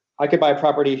here. I could buy a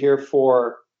property here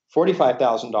for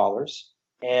 $45,000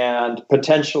 and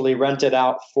potentially rent it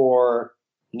out for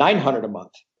 $900 a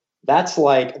month. That's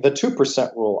like the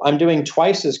 2% rule. I'm doing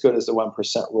twice as good as the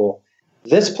 1% rule.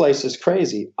 This place is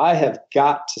crazy. I have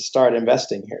got to start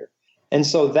investing here. And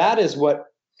so that is what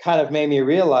kind of made me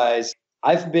realize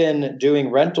I've been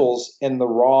doing rentals in the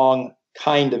wrong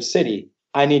kind of city.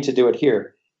 I need to do it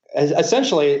here.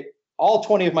 Essentially, all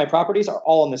 20 of my properties are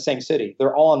all in the same city.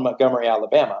 They're all in Montgomery,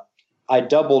 Alabama. I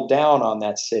doubled down on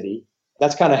that city.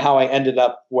 That's kind of how I ended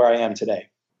up where I am today.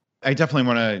 I definitely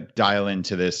want to dial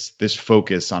into this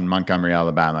focus on Montgomery,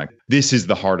 Alabama. This is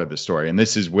the heart of the story. And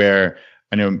this is where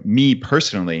I know me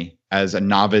personally, as a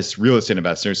novice real estate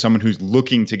investor, someone who's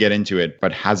looking to get into it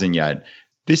but hasn't yet.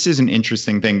 This is an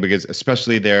interesting thing because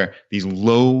especially these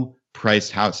low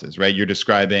priced houses, right? You're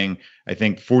describing, I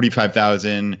think,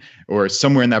 $45,000 or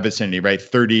somewhere in that vicinity, right?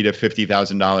 $30,000 to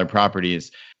 $50,000 properties.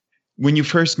 When you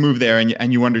first moved there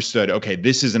and you understood, okay,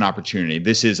 this is an opportunity.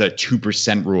 This is a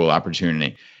 2% rule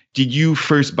opportunity. Did you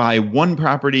first buy one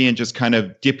property and just kind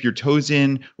of dip your toes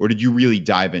in, or did you really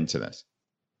dive into this?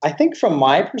 I think from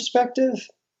my perspective,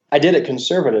 I did it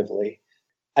conservatively.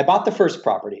 I bought the first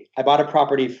property. I bought a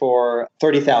property for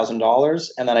 $30,000,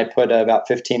 and then I put about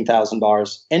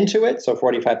 $15,000 into it, so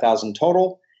 $45,000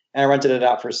 total, and I rented it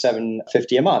out for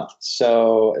 $750 a month.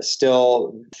 So it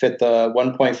still fit the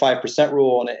 1.5%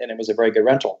 rule, and it was a very good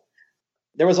rental.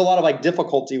 There was a lot of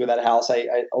difficulty with that house.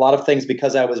 A lot of things,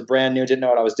 because I was brand new, didn't know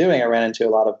what I was doing. I ran into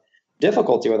a lot of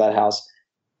difficulty with that house.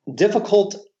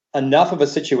 Difficult enough of a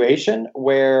situation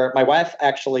where my wife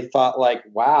actually thought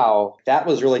wow, that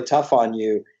was really tough on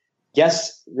you.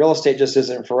 Yes, real estate just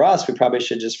isn't for us. We probably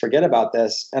should just forget about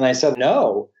this. And I said,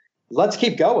 no, let's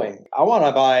keep going. I want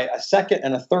to buy a second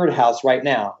and a third house right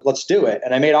now. Let's do it.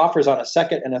 And I made offers on a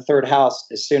second and a third house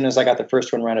as soon as I got the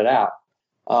first one rented out.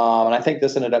 And I think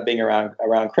this ended up being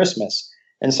around Christmas.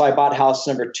 And so I bought house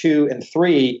number 2 and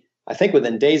 3, I think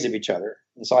within days of each other.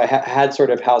 And so I had sort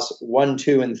of house 1,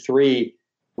 2, and 3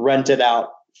 rented out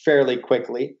fairly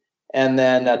quickly. And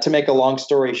then to make a long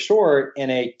story short, in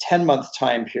a 10-month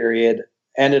time period,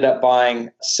 ended up buying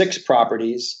 6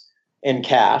 properties in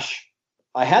cash.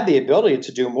 I had the ability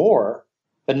to do more.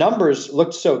 The numbers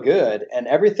looked so good and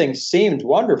everything seemed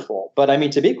wonderful. But I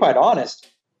mean, to be quite honest,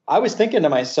 I was thinking to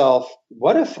myself,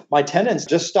 what if my tenants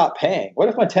just stop paying? What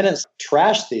if my tenants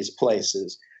trash these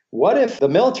places? What if the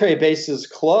military bases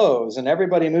close and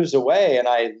everybody moves away and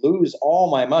I lose all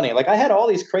my money? I had all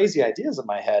these crazy ideas in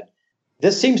my head.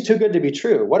 This seems too good to be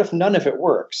true. What if none of it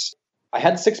works? I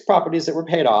had 6 properties that were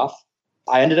paid off.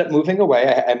 I ended up moving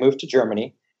away. I moved to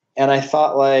Germany, and I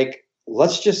thought,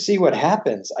 let's just see what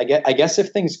happens. I guess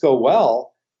if things go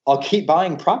well, I'll keep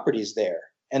buying properties there.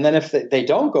 And then if they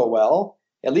don't go well,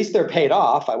 at least they're paid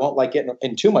off. I won't get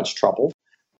in too much trouble.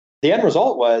 The end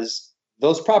result was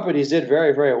those properties did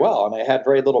very, very well, and I had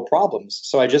very little problems.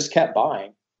 So I just kept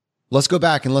buying. Let's go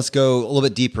back and let's go a little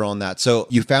bit deeper on that. So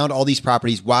you found all these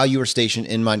properties while you were stationed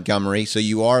in Montgomery. So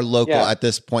you are local at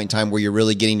this point in time where you're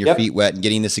really getting your feet wet and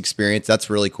getting this experience. That's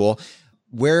really cool.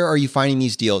 Where are you finding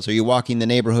these deals? Are you walking the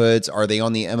neighborhoods? Are they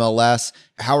on the MLS?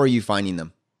 How are you finding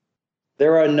them?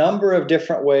 There are a number of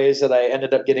different ways that I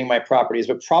ended up getting my properties,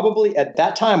 but probably at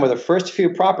that time with the first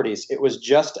few properties, it was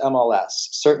just MLS.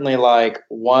 Certainly like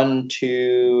 1,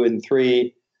 2, and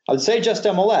 3. I would say just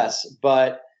MLS,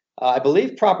 but I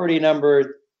believe property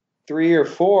number 3 or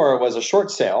 4 was a short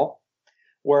sale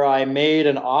where I made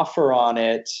an offer on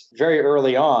it very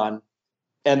early on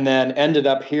and then ended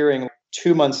up hearing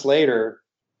 2 months later,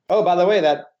 oh, by the way,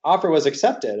 that offer was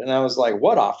accepted. And I was like,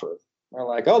 what offer? They're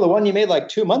like, oh, the one you made like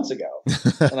 2 months ago.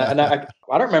 and I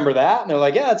don't remember that. And they're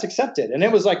like, yeah, it's accepted. And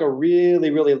it was like a really,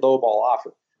 really lowball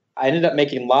offer. I ended up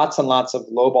making lots and lots of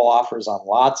lowball offers on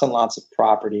lots and lots of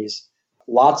properties,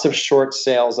 lots of short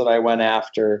sales that I went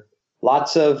after,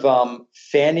 lots of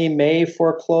Fannie Mae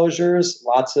foreclosures,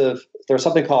 there's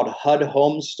something called HUD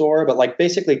Home Store, but like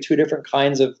basically 2 different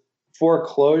kinds of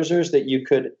foreclosures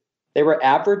that they were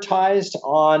advertised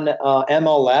on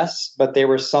MLS, but they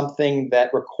were something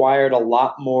that required a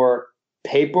lot more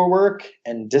paperwork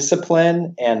and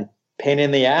discipline and pain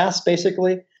in the ass,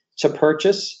 basically, to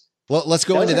purchase. Well, let's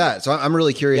go into that. So I'm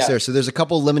really curious there. So there's a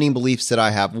couple limiting beliefs that I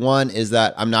have. One is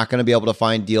that I'm not going to be able to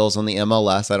find deals on the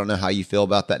MLS. I don't know how you feel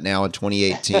about that now in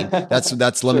 2018.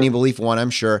 That's limiting belief one, I'm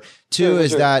sure. Two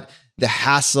is that the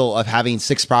hassle of having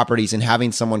 6 properties and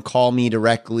having someone call me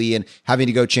directly and having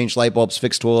to go change light bulbs,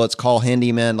 fix toilets, call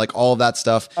handyman, like all of that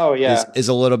stuff is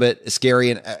a little bit scary.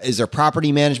 And is there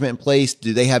property management in place?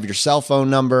 Do they have your cell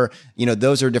phone number?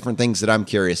 Those are different things that I'm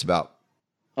curious about.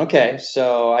 Okay,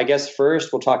 so I guess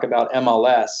first we'll talk about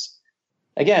MLS.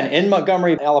 Again, in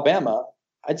Montgomery, Alabama,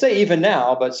 I'd say even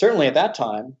now, but certainly at that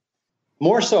time,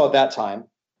 more so at that time,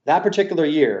 that particular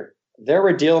year, there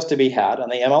were deals to be had on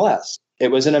the MLS. It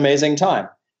was an amazing time.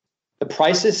 The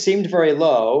prices seemed very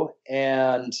low,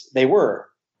 and they were.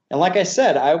 And like I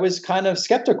said, I was kind of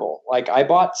skeptical. Like I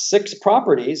bought 6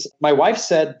 properties. My wife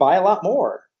said, buy a lot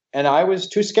more. And I was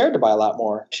too scared to buy a lot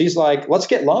more. She's like, let's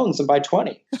get loans and buy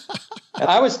 20. And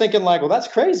I was thinking like, well, that's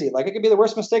crazy. Like it could be the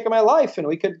worst mistake of my life and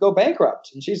we could go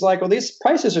bankrupt. And she's like, well, these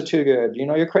prices are too good.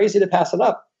 You're crazy to pass it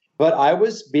up. But I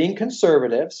was being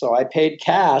conservative. So I paid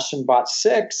cash and bought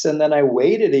 6. And then I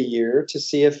waited a year to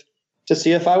see if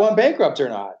I went bankrupt or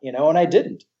not, and I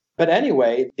didn't. But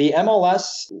anyway, the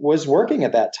MLS was working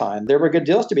at that time. There were good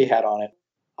deals to be had on it.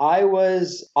 I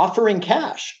was offering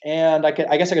cash, and I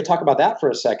guess I could talk about that for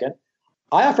a second.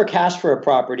 I offer cash for a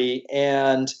property,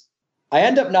 and I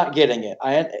end up not getting it.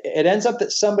 It ends up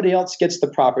that somebody else gets the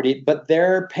property, but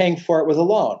they're paying for it with a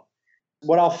loan.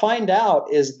 What I'll find out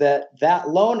is that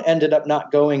loan ended up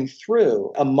not going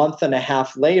through a month and a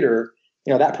half later.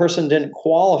 That person didn't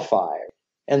qualify.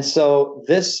 And so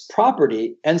this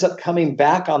property ends up coming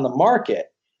back on the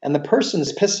market, and the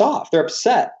person's pissed off. They're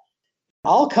upset.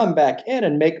 I'll come back in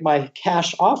and make my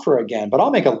cash offer again, but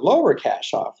I'll make a lower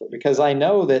cash offer because I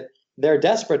know that they're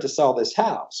desperate to sell this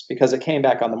house because it came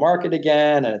back on the market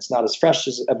again and it's not as fresh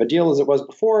of a deal as it was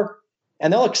before.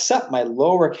 And they'll accept my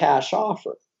lower cash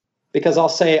offer because I'll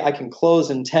say I can close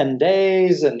in 10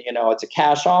 days and, it's a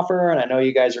cash offer and I know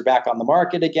you guys are back on the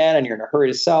market again and you're in a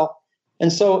hurry to sell.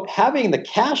 And so having the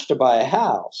cash to buy a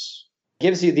house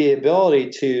gives you the ability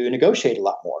to negotiate a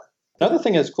lot more. Another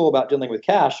thing that's cool about dealing with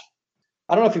cash,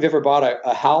 I don't know if you've ever bought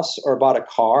a house or bought a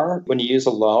car when you use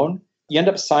a loan. You end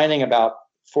up signing about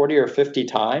 40 or 50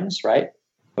 times, right?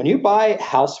 When you buy a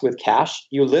house with cash,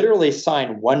 you literally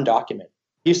sign one document.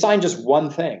 You sign just one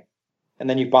thing. And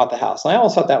then you bought the house. And I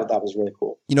always thought that was really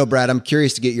cool. Brad, I'm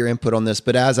curious to get your input on this,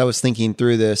 but as I was thinking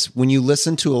through this, when you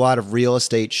listen to a lot of real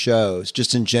estate shows,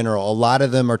 just in general, a lot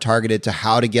of them are targeted to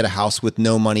how to get a house with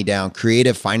no money down,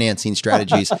 creative financing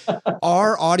strategies.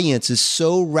 Our audience is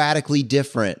so radically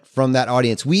different from that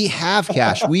audience. We have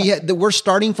cash. We're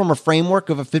starting from a framework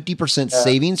of a 50%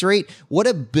 savings rate. What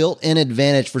a built-in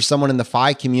advantage for someone in the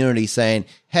FI community saying,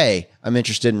 hey, I'm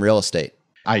interested in real estate.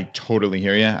 I totally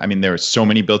hear you. I mean, there are so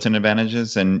many built-in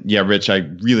advantages. And yeah, Rich, I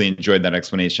really enjoyed that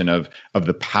explanation of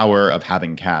the power of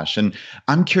having cash. And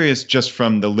I'm curious just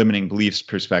from the limiting beliefs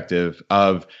perspective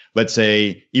of, let's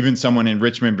say, even someone in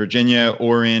Richmond, Virginia,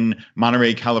 or in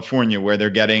Monterey, California, where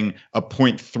they're getting a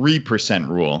 0.3%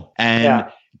 rule.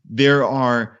 And there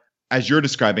are, as you're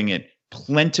describing it,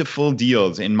 plentiful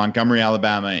deals in Montgomery,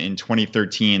 Alabama in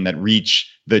 2013 that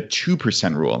reach the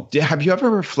 2% rule. Have you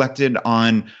ever reflected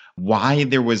on why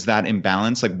there was that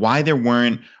imbalance, like why there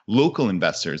weren't local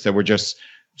investors that were just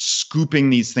scooping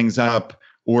these things up,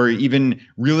 or even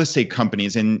real estate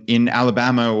companies in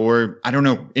Alabama or, I don't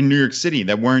know, in New York City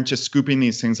that weren't just scooping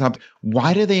these things up?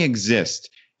 Why do they exist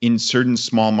in certain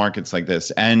small markets like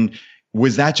this? And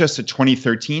was that just a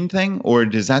 2013 thing, or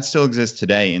does that still exist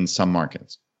today in some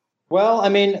markets? Well, I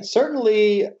mean,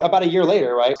 certainly about a year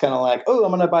later, right? Kind of like, oh,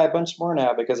 I'm going to buy a bunch more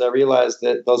now because I realized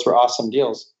that those were awesome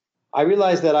deals. I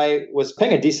realized that I was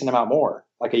paying a decent amount more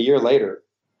like a year later.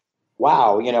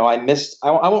 Wow, I missed, I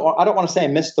don't want to say I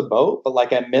missed the boat, but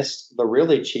like I missed the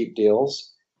really cheap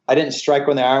deals. I didn't strike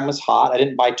when the iron was hot. I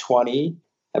didn't buy 20.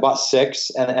 I bought 6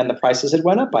 and the prices had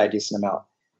went up by a decent amount.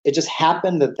 It just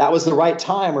happened that was the right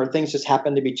time where things just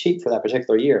happened to be cheap for that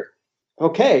particular year.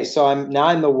 Okay, so I'm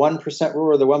in the 1% rule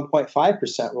or the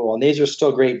 1.5% rule, and these are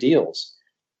still great deals.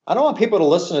 I don't want people to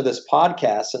listen to this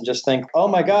podcast and just think, oh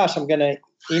my gosh, I'm going to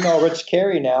email Rich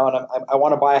Carey now, and I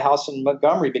want to buy a house in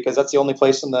Montgomery because that's the only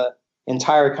place in the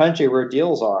entire country where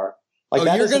deals are.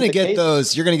 Like you're going to get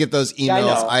those. You're going to get those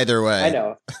emails either way. I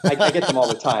know. I get them all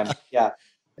the time. Yeah,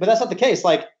 but that's not the case.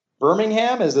 Like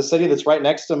Birmingham is the city that's right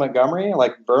next to Montgomery.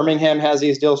 Like Birmingham has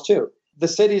these deals too. The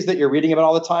cities that you're reading about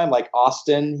all the time, like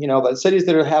Austin, the cities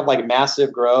that have like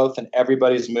massive growth and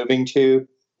everybody's moving to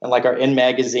and like are in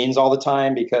magazines all the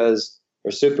time because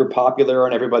they're super popular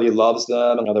and everybody loves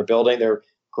them and they're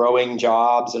growing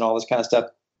jobs and all this kind of stuff.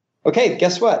 Okay,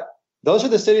 guess what? Those are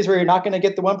the cities where you're not going to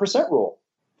get the 1% rule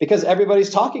because everybody's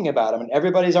talking about them and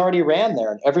everybody's already ran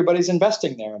there and everybody's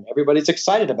investing there and everybody's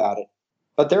excited about it.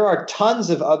 But there are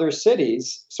tons of other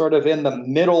cities sort of in the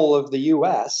middle of the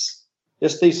U.S.,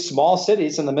 just these small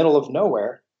cities in the middle of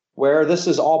nowhere where this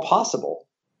is all possible.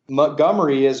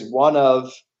 Montgomery is one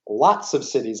of lots of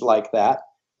cities like that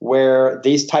where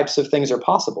these types of things are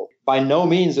possible. By no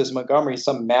means is Montgomery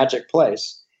some magic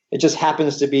place. It just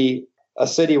happens to be a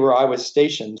city where I was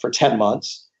stationed for 10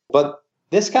 months. But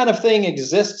this kind of thing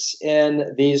exists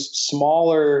in these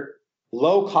smaller,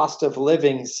 low cost of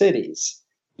living cities.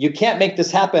 You can't make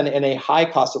this happen in a high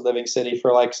cost of living city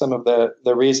for like some of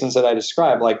the reasons that I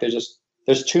described. Like there's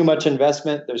too much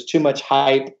investment. There's too much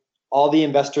hype. All the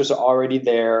investors are already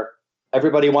there.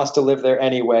 Everybody wants to live there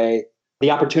anyway.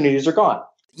 The opportunities are gone.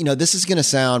 This is going to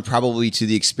sound probably to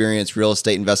the experienced real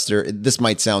estate investor, this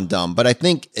might sound dumb, but I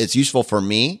think it's useful for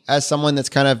me as someone that's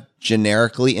kind of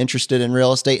generically interested in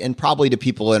real estate and probably to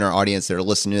people in our audience that are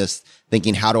listening to this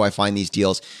thinking, how do I find these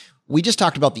deals? We just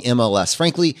talked about the MLS.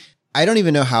 Frankly, I don't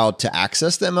even know how to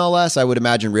access the MLS. I would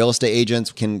imagine real estate agents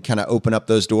can kind of open up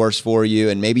those doors for you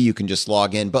and maybe you can just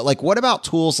log in. But like, what about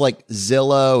tools like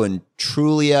Zillow and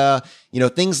Trulia,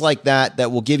 things like that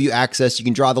will give you access. You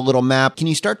can draw the little map. Can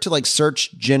you start to like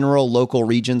search general local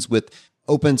regions with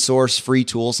open source free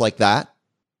tools like that?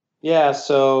 Yeah.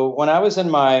 So when I was in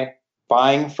my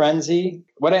buying frenzy,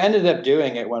 what I ended up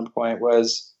doing at one point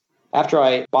was after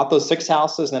I bought those 6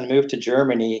 houses and then moved to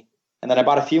Germany, and then I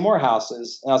bought a few more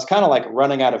houses and I was kind of like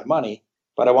running out of money,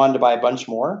 but I wanted to buy a bunch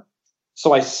more.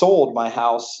 So I sold my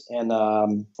house in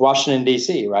Washington,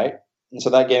 D.C., right? And so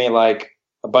that gave me like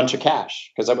a bunch of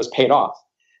cash because I was paid off.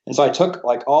 And so I took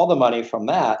like all the money from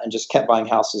that and just kept buying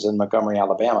houses in Montgomery,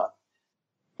 Alabama,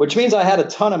 which means I had a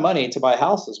ton of money to buy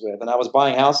houses with. And I was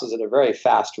buying houses at a very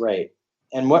fast rate.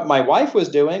 And what my wife was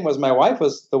doing was my wife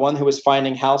was the one who was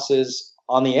finding houses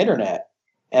on the internet.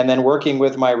 And then working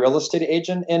with my real estate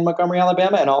agent in Montgomery,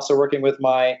 Alabama, and also working with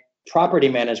my property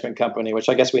management company, which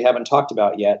I guess we haven't talked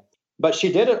about yet. But she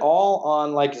did it all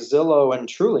on like Zillow and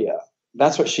Trulia.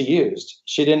 That's what she used.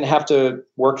 She didn't have to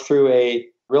work through a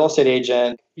real estate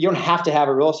agent. You don't have to have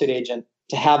a real estate agent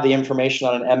to have the information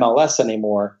on an MLS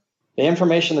anymore. The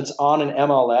information that's on an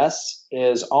MLS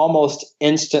is almost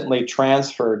instantly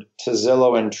transferred to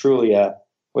Zillow and Trulia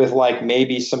with like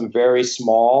maybe some very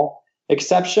small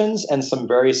exceptions and some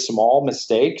very small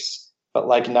mistakes, but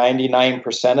like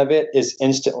 99% of it is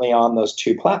instantly on those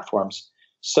two platforms.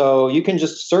 So you can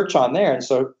just search on there. And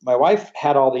so my wife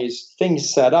had all these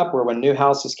things set up where when new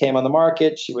houses came on the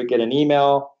market, she would get an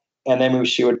email and then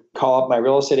she would call up my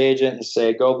real estate agent and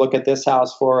say, go look at this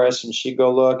house for us. And she'd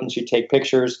go look and she'd take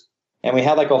pictures. And we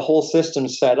had like a whole system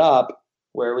set up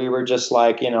where we were just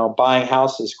like, buying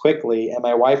houses quickly. And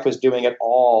my wife was doing it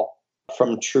all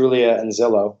from Trulia and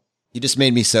Zillow. You just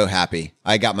made me so happy.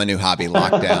 I got my new hobby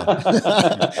locked down.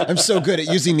 I'm so good at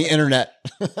using the internet.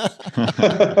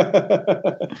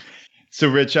 So,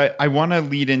 Rich, I want to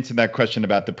lead into that question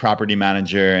about the property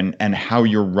manager and how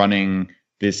you're running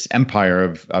this empire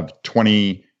of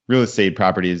 20 real estate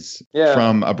properties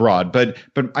from abroad. But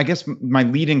I guess my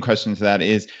lead-in question to that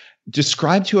is,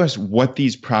 describe to us what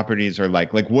these properties are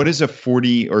like. Like, what does a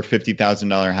 $40,000 or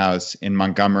 $50,000 house in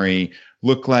Montgomery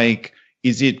look like?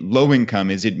 Is it low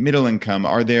income? Is it middle income?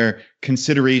 Are there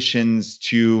considerations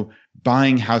to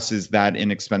buying houses that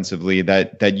inexpensively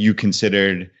that you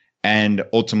considered and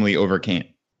ultimately overcame?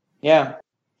 Yeah.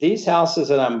 These houses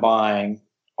that I'm buying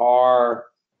are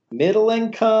middle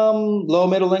income, low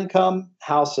middle income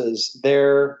houses.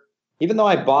 They're even though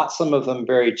I bought some of them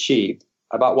very cheap,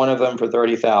 I bought one of them for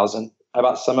 $30,000. I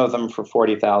bought some of them for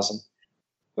 $40,000.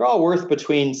 They're all worth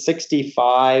between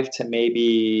 $65,000 to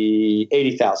maybe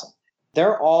 $80,000.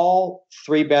 They're all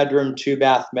 3-bedroom,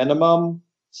 2-bath minimum.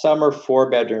 Some are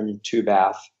 4-bedroom,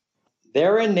 2-bath.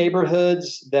 They're in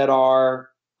neighborhoods that are,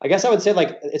 I guess I would say,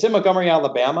 like, it's in Montgomery,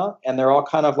 Alabama, and they're all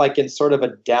kind of like in sort of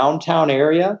a downtown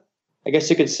area. I guess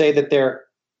you could say that they're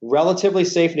relatively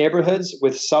safe neighborhoods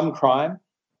with some crime.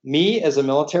 Me, as a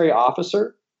military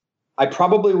officer, I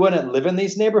probably wouldn't live in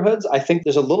these neighborhoods. I think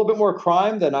there's a little bit more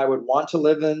crime than I would want to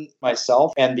live in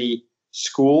myself. And the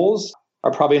schools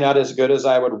are probably not as good as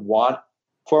I would want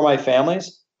for my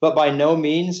families. But by no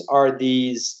means are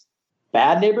these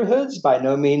bad neighborhoods. By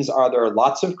no means are there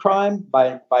lots of crime.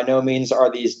 By no means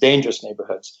are these dangerous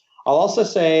neighborhoods. I'll also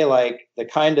say, like, the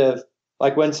kind of,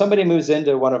 like, when somebody moves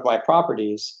into one of my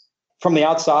properties, from the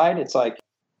outside, it's like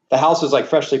the house is like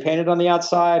freshly painted on the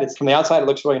outside. It's from the outside, it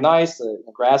looks really nice. The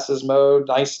grass is mowed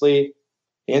nicely.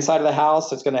 The inside of the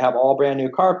house, it's going to have all brand new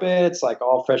carpets, like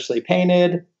all freshly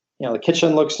painted. You know, the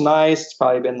kitchen looks nice. It's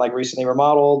probably been like recently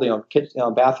remodeled.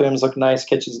 Bathrooms look nice,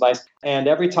 kitchen's nice. And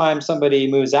every time somebody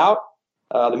moves out,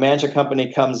 the management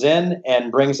company comes in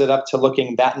and brings it up to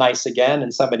looking that nice again,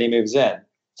 and somebody moves in.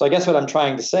 So I guess what I'm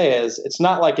trying to say is it's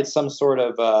not like it's some sort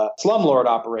of slumlord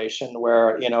operation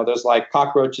where, you know, there's like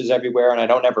cockroaches everywhere and I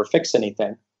don't ever fix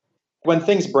anything. When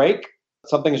things break,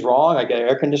 something's wrong, like an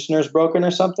air conditioner's broken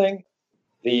or something,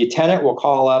 the tenant will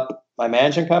call up my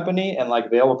management company and like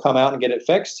they will come out and get it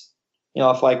fixed. You know,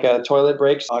 if like a toilet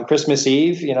breaks on Christmas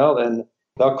Eve, you know, then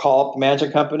they'll call up the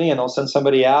management company and they'll send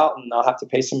somebody out and they'll have to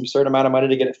pay some certain amount of money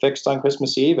to get it fixed on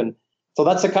Christmas Eve. And so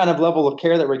that's the kind of level of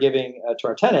care that we're giving to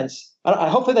our tenants.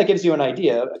 Hopefully that gives you an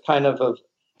idea,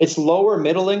 it's lower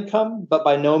middle income, but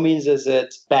by no means is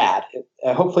it bad.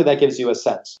 Hopefully that gives you a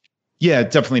sense. Yeah,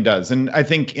 it definitely does. And I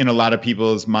think in a lot of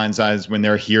people's mind's eyes, when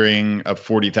they're hearing a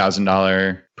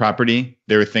 $40,000 property,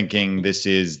 they're thinking this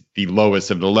is the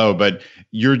lowest of the low. But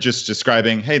you're just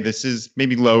describing, hey, this is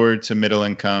maybe lower to middle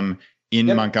income in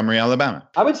Montgomery, Alabama.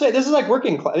 I would say this is like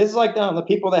working class. This is like the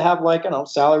people that have like,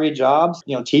 salary jobs,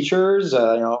 teachers,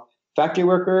 factory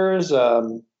workers,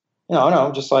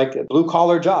 just like blue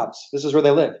collar jobs. This is where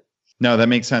they live. No, that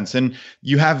makes sense. And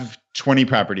you have 20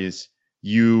 properties.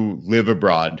 You live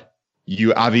abroad.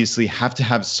 You obviously have to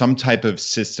have some type of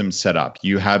system set up.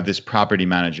 You have this property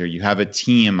manager. You have a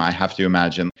team, I have to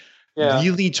imagine. Yeah.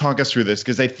 Really talk us through this,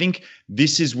 because I think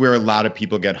this is where a lot of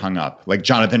people get hung up. Like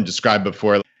Jonathan described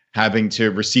before, having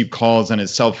to receive calls on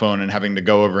his cell phone and having to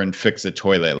go over and fix a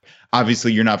toilet.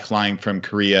 Obviously, you're not flying from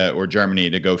Korea or Germany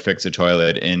to go fix a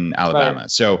toilet in Alabama.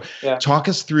 Right. So talk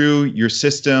us through your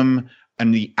system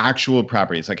and the actual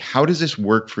properties. Like, how does this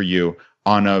work for you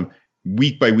on a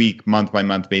week by week, month by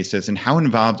month basis? And how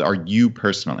involved are you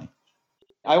personally?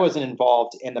 I wasn't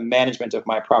involved in the management of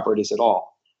my properties at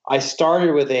all. I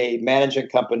started with a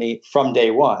management company from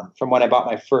day one, from when I bought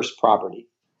my first property.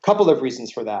 Couple of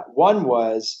reasons for that. One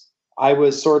was I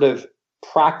was sort of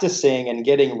practicing and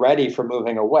getting ready for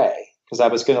moving away because I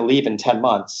was going to leave in 10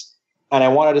 months. And I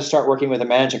wanted to start working with a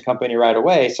management company right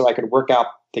away so I could work out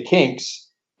the kinks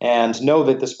and know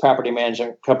that this property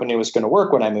management company was going to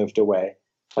work when I moved away.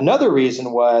 Another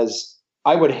reason was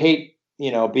I would hate,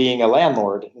 being a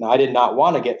landlord. And I did not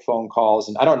want to get phone calls,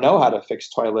 and I don't know how to fix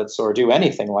toilets or do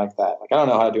anything like that. Like, I don't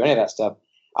know how to do any of that stuff.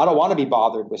 I don't want to be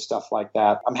bothered with stuff like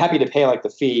that. I'm happy to pay like the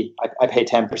fee. I pay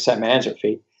 10% management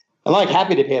fee. I'm like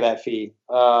happy to pay that fee,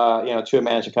 to a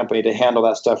management company to handle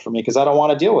that stuff for me because I don't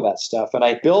want to deal with that stuff. And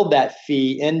I build that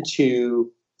fee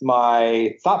into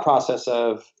my thought process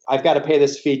of I've got to pay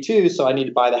this fee too, so I need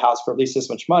to buy the house for at least this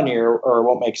much money or it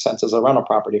won't make sense as a rental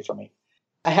property for me.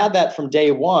 I had that from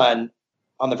day one.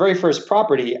 On the very first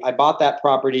property, I bought that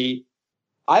property.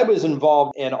 I was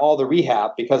involved in all the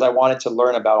rehab because I wanted to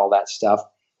learn about all that stuff.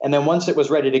 And then once it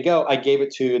was ready to go, I gave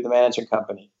it to the management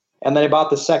company. And then I bought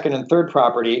the second and third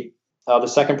property. The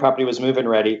second property was move-in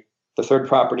ready. The third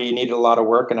property needed a lot of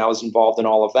work, and I was involved in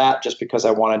all of that just because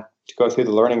I wanted to go through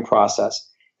the learning process.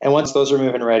 And once those were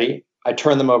move-in ready, I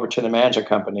turned them over to the management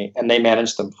company, and they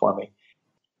managed them for me.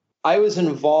 I was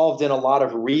involved in a lot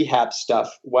of rehab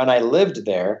stuff when I lived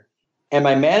there, and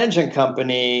my management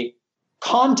company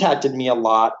contacted me a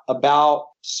lot about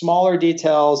smaller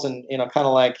details and, kind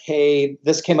of like, hey,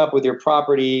 this came up with your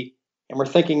property and we're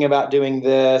thinking about doing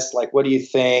this. Like, what do you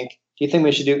think? Do you think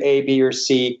we should do A, B, or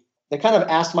C? They kind of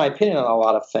asked my opinion on a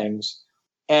lot of things.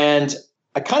 And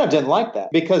I kind of didn't like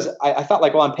that because I thought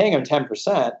like, well, I'm paying them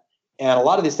 10%. And a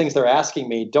lot of these things they're asking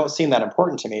me don't seem that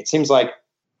important to me. It seems like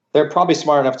they're probably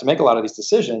smart enough to make a lot of these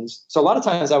decisions. So a lot of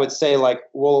times I would say like,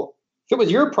 well, if it was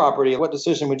your property, what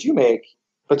decision would you make?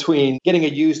 between getting a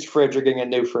used fridge or getting a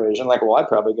new fridge. And like, well, I'd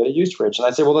probably get a used fridge. And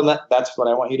I say, well, then that's what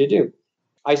I want you to do.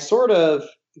 I sort of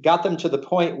got them to the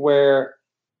point where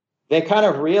they kind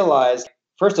of realized,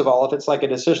 first of all, if it's like a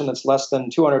decision that's less than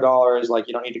 $200, like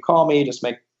you don't need to call me, just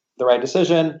make the right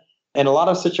decision. In a lot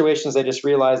of situations, they just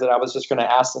realized that I was just going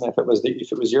to ask them if it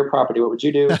was your property, what would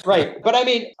you do? Right. But I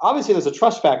mean, obviously there's a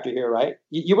trust factor here, right?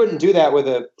 You wouldn't do that with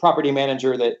a property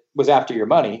manager that was after your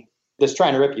money, just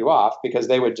trying to rip you off, because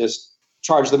they would just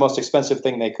charge the most expensive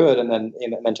thing they could and then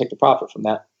take the profit from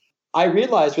that. I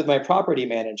realized with my property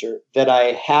manager that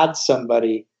I had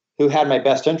somebody who had my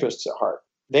best interests at heart.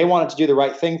 They wanted to do the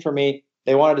right thing for me.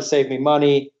 They wanted to save me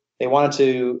money. They wanted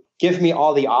to give me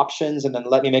all the options and then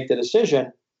let me make the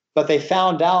decision. But they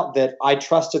found out that I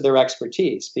trusted their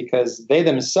expertise because they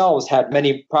themselves had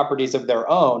many properties of their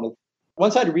own.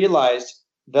 Once I'd realized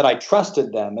that I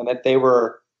trusted them and that they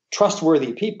were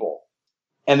trustworthy people,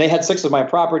 and they had 6 of my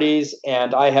properties,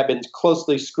 and I had been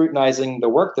closely scrutinizing the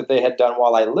work that they had done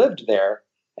while I lived there,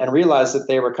 and realized that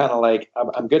they were kind of like,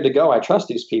 I'm good to go. I trust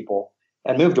these people,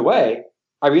 and moved away.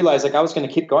 I realized like I was going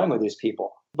to keep going with these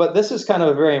people. But this is kind of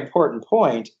a very important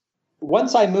point.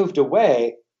 Once I moved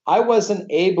away, I wasn't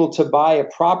able to buy a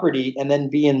property and then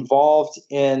be involved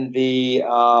in the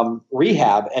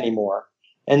rehab anymore.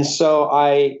 And so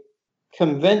I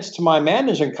convinced my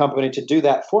management company to do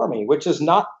that for me, which is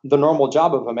not the normal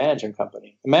job of a management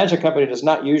company. A management company does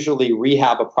not usually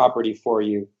rehab a property for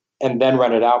you and then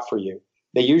rent it out for you.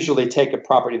 They usually take a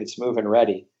property that's move-in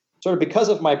ready. Sort of because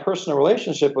of my personal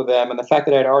relationship with them and the fact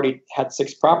that I'd already had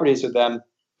 6 properties with them,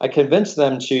 I convinced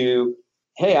them to,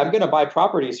 hey, I'm going to buy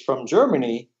properties from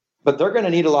Germany, but they're going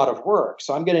to need a lot of work.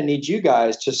 So I'm going to need you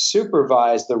guys to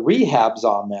supervise the rehabs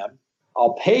on them.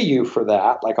 I'll pay you for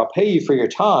that. Like I'll pay you for your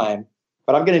time,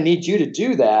 but I'm going to need you to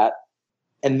do that.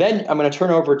 And then I'm going to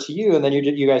turn over to you. And then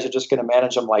you guys are just going to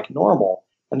manage them like normal.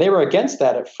 And they were against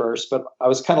that at first, but I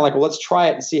was kind of like, well, let's try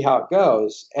it and see how it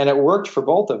goes. And it worked for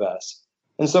both of us.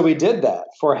 And so we did that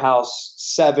for house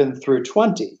 7 through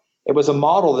 20. It was a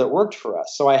model that worked for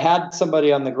us. So I had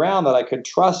somebody on the ground that I could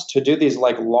trust to do these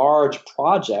like large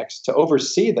projects, to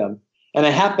oversee them. And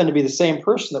it happened to be the same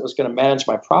person that was going to manage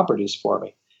my properties for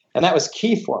me. And that was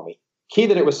key for me. Key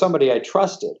that it was somebody I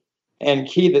trusted, and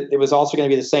key that it was also going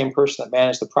to be the same person that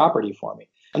managed the property for me.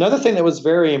 Another thing that was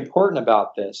very important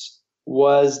about this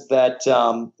was that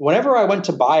whenever I went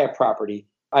to buy a property,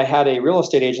 I had a real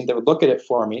estate agent that would look at it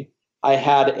for me. I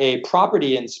had a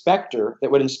property inspector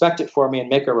that would inspect it for me and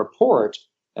make a report.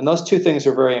 And those 2 things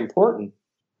are very important.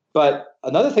 But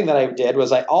another thing that I did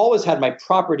was I always had my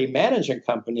property management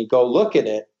company go look at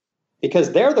it,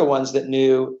 because they're the ones that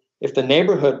knew if the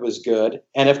neighborhood was good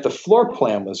and if the floor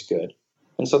plan was good.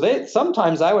 And so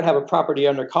sometimes I would have a property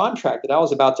under contract that I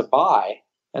was about to buy,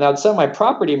 and I would send my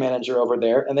property manager over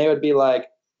there, and they would be like,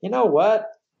 you know what?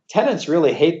 Tenants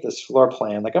really hate this floor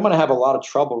plan. Like I'm going to have a lot of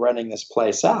trouble renting this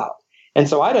place out. And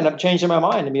so I'd end up changing my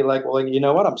mind and be like, well, you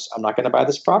know what? I'm not going to buy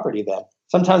this property then.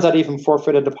 Sometimes I'd even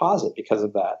forfeit a deposit because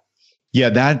of that. Yeah,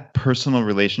 that personal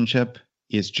relationship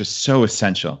is just so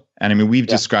essential. And I mean, we've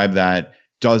described that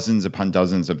dozens upon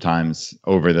dozens of times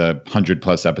over the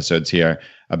 100+ episodes here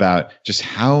about just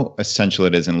how essential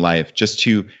it is in life just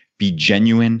to be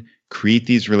genuine, create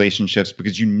these relationships,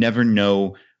 because you never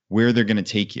know where they're going to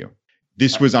take you.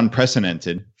 This was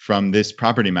unprecedented from this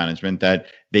property management that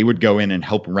they would go in and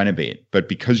help renovate. But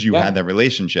because you had that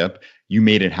relationship, you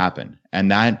made it happen. And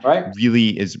that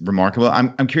really is remarkable.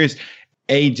 I'm curious,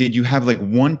 A, did you have like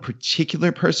one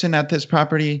particular person at this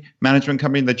property management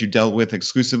company that you dealt with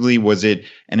exclusively? Was it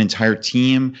an entire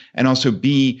team? And also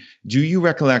B, do you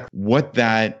recollect what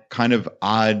that kind of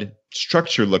odd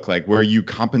structure looked like where you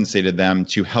compensated them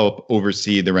to help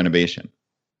oversee the renovation?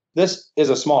 This is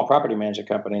a small property management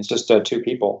company. It's just 2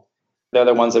 people. They're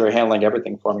the ones that are handling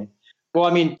everything for me. Well,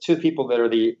 I mean, 2 people that are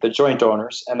the joint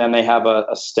owners, and then they have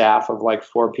a staff of like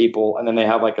 4 people, and then they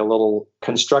have like a little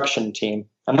construction team,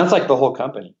 and that's like the whole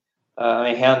company. And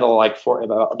they handle like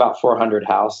about 400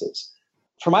 houses.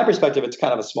 From my perspective, it's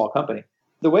kind of a small company.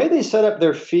 The way they set up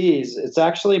their fees, it's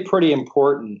actually pretty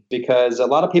important, because a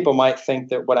lot of people might think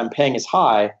that what I'm paying is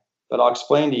high, but I'll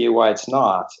explain to you why it's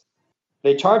not.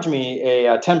 They charge me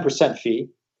a 10% fee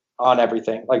on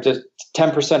everything, like just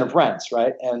 10% of rents,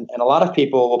 right? And a lot of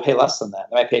people will pay less than that.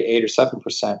 They might pay 8 or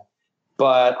 7%.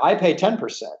 But I pay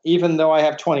 10%, even though I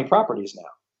have 20 properties now.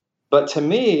 But to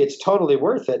me, it's totally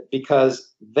worth it, because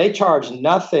they charge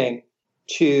nothing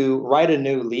to write a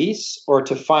new lease or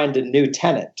to find a new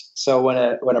tenant. So when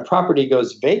a property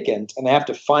goes vacant and they have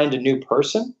to find a new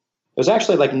person, there's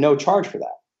actually like no charge for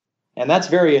that. And that's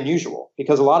very unusual,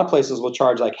 because a lot of places will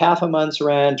charge like half a month's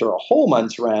rent or a whole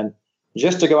month's rent.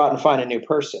 just to go out and find a new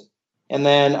person. And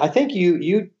then I think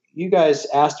you guys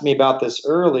asked me about this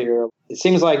earlier. It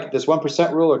seems like this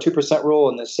 1% rule or 2% rule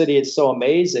in the city is so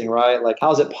amazing, right? Like,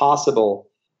 how is it possible?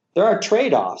 There are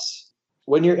trade-offs.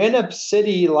 When you're in a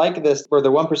city like this where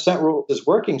the 1% rule is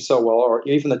working so well, or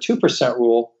even the 2%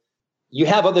 rule, you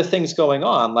have other things going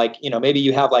on. Like, maybe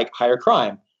you have like higher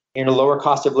crime in a lower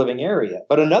cost of living area.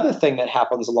 But another thing that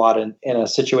happens a lot in a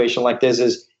situation like this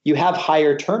is you have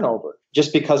higher turnover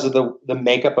just because of the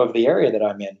makeup of the area that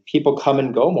I'm in. People come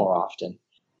and go more often.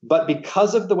 But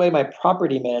because of the way my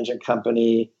property management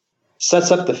company sets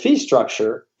up the fee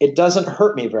structure, it doesn't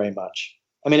hurt me very much.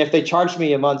 I mean, if they charged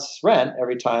me a month's rent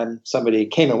every time somebody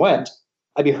came and went,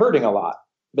 I'd be hurting a lot.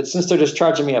 But since they're just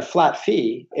charging me a flat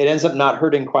fee, it ends up not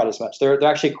hurting quite as much. They're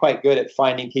actually quite good at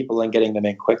finding people and getting them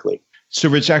in quickly. So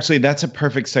Rich, actually, that's a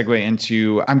perfect segue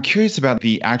into, I'm curious about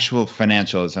the actual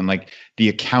financials and like the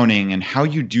accounting and how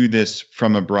you do this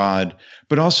from abroad,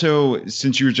 but also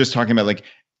since you were just talking about like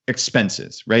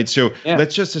expenses, right? So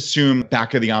let's just assume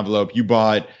back of the envelope, you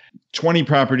bought 20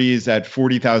 properties at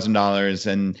 $40,000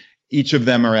 and each of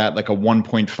them are at like a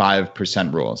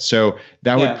 1.5% rule. So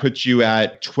that would put you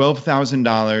at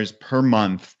 $12,000 per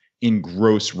month in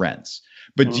gross rents.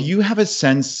 But do you have a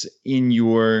sense in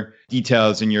your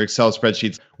details, in your Excel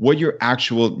spreadsheets, what your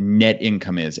actual net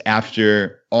income is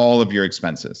after all of your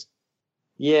expenses?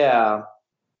 Yeah,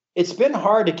 it's been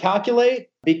hard to calculate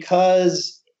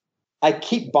because I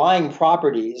keep buying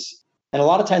properties. And a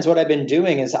lot of times what I've been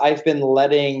doing is I've been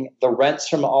letting the rents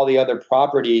from all the other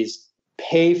properties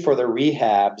pay for the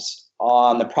rehabs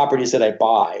on the properties that I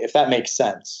buy, if that makes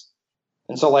sense.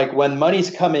 And so like when money's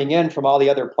coming in from all the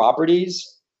other properties,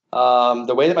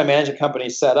 the way that my management company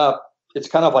is set up, it's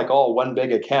kind of like all one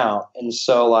big account. And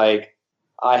so like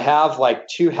I have like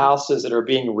 2 houses that are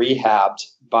being rehabbed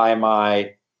by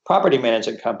my property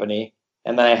management company.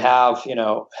 And then I have,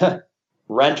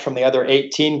 rent from the other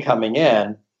 18 coming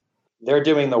in. They're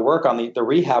doing the work on the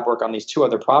rehab work on these 2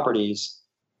 other properties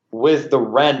with the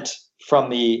rent from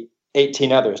the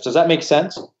 18 others. Does that make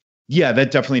sense? Yeah,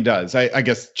 that definitely does. I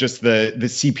guess just the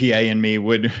CPA in me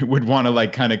would want to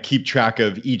like kind of keep track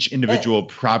of each individual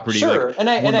property. Sure, like, and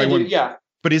I do, yeah.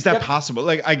 But is that possible?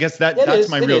 Like, I guess that's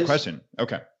my real question.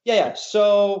 Okay. Yeah.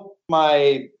 So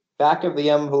my back of the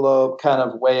envelope kind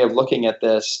of way of looking at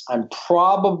this, I'm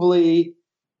probably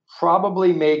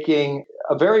making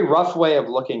a very rough way of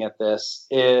looking at this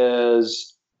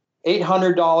is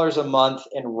 $800 a month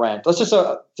in rent. Let's just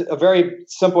a very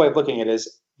simple way of looking at it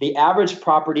is the average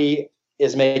property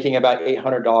is making about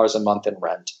 $800 a month in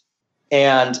rent.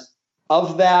 And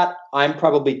of that, I'm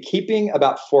probably keeping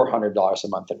about $400 a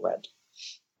month in rent.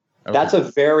 Okay. That's a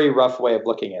very rough way of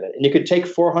looking at it. And you could take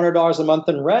 $400 a month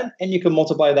in rent and you can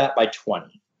multiply that by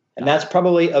 20. And that's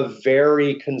probably a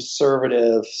very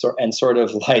conservative and sort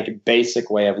of like basic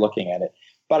way of looking at it.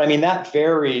 But I mean, that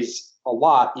varies a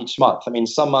lot each month. I mean,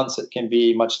 some months it can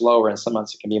be much lower and some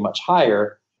months it can be much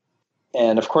higher.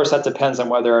 And of course, that depends on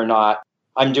whether or not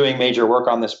I'm doing major work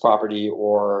on this property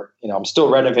or, I'm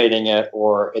still renovating it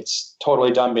or it's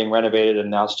totally done being renovated and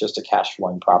now it's just a cash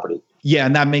flowing property. Yeah,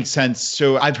 and that makes sense.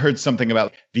 So I've heard something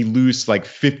about the loose like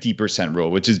 50%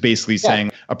 rule, which is basically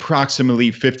saying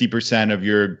approximately 50% of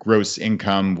your gross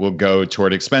income will go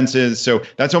toward expenses. So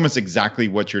that's almost exactly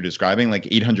what you're describing, like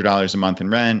 $800 a month in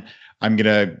rent. I'm going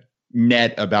to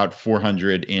net about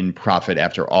 $400 in profit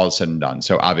after all is said and done.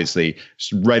 So obviously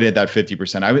right at that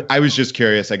 50%. I was just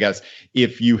curious, I guess,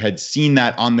 if you had seen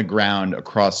that on the ground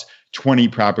across 20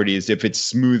 properties, if it's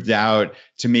smoothed out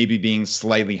to maybe being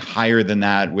slightly higher than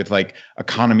that with like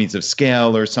economies of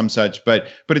scale or some such. But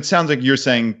it sounds like you're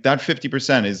saying that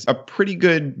 50% is a pretty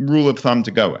good rule of thumb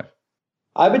to go with.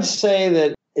 I would say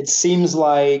that it seems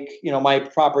like, my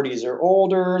properties are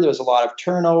older. There's a lot of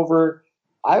turnover.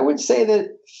 I would say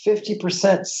that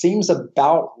 50% seems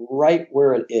about right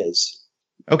where it is.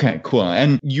 Okay, cool.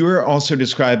 And you're also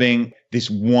describing this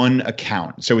one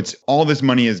account. So it's all this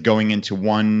money is going into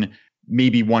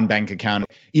maybe one bank account.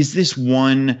 Is this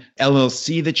one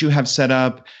LLC that you have set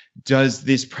up? Does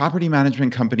this property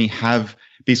management company have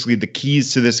basically the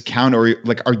keys to this account, or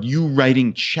like, are you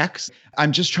writing checks?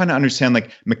 I'm just trying to understand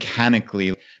like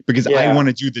mechanically, because I want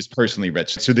to do this personally,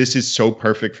 Rich. So this is so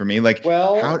perfect for me. Like,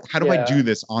 how do I do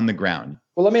this on the ground?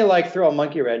 Well, let me throw a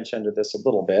monkey wrench into this a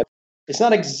little bit. It's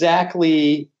not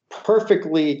exactly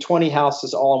perfectly 20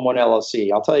 houses all in one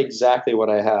LLC. I'll tell you exactly what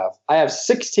I have. I have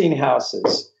 16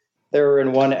 houses that are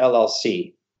in one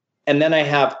LLC. And then I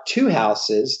have 2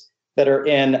 houses that are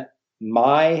in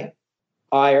my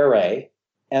IRA.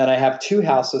 And I have 2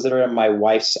 houses that are in my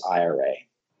wife's IRA.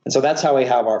 And so that's how we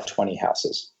have our 20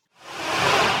 houses.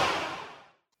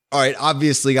 All right.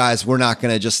 Obviously, guys, we're not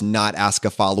going to just not ask a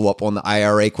follow-up on the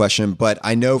IRA question, but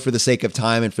I know for the sake of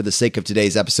time and for the sake of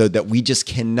today's episode that we just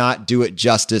cannot do it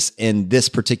justice in this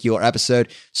particular episode.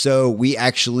 So we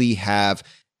actually have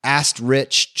asked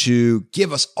Rich to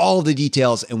give us all the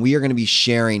details, and we are going to be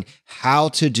sharing how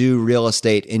to do real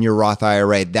estate in your Roth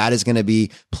IRA. That is going to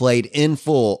be played in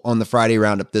full on the Friday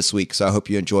Roundup this week. So I hope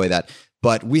you enjoy that.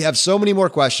 But we have so many more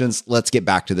questions. Let's get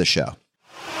back to the show.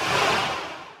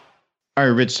 All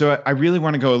right, Rich. So I really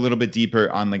want to go a little bit deeper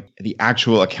on like the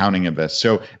actual accounting of this.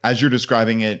 So as you're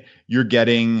describing it, you're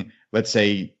getting, let's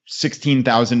say,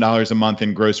 $16,000 a month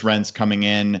in gross rents coming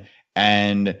in,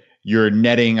 and you're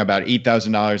netting about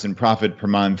 $8,000 in profit per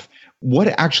month. What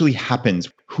actually happens?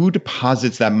 Who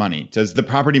deposits that money? Does the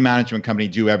property management company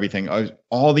do everything?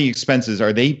 All the expenses,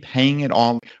 are they paying it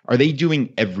all? Are they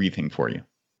doing everything for you?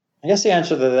 I guess the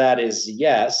answer to that is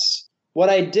yes. What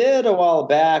I did a while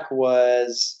back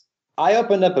was I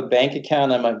opened up a bank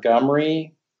account in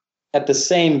Montgomery at the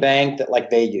same bank that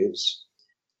like they use.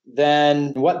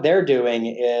 Then what they're doing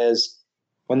is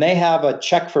when they have a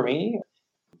check for me,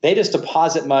 they just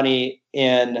deposit money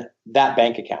in that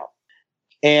bank account.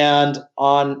 And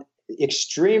on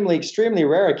extremely, extremely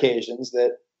rare occasions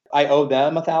that I owe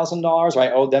them $1,000 or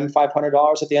I owe them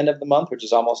 $500 at the end of the month, which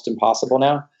is almost impossible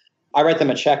now, I write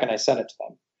them a check and I send it to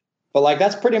them. But like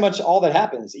that's pretty much all that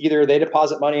happens. Either they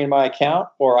deposit money in my account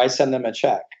or I send them a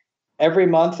check. Every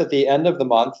month at the end of the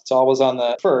month, it's always on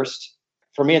the first.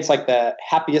 For me, it's like the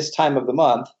happiest time of the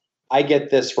month. I get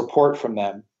this report from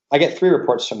them. I get 3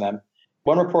 reports from them.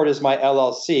 One report is my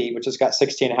LLC, which has got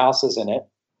 16 houses in it.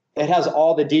 It has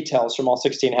all the details from all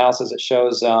 16 houses. It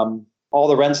shows all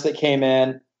the rents that came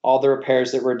in, all the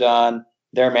repairs that were done,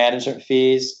 their management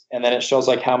fees, and then it shows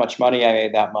like how much money I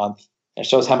made that month. It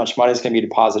shows how much money is going to be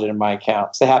deposited in my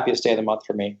account. It's the happiest day of the month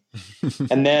for me.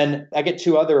 And then I get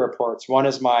 2 other reports. One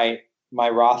is my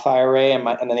Roth IRA, and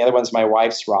then the other one's my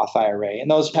wife's Roth IRA. And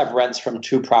those have rents from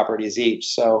 2 properties each.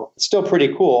 So it's still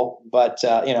pretty cool, but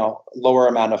lower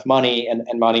amount of money and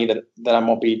money that I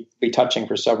won't be touching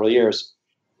for several years.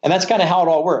 And that's kind of how it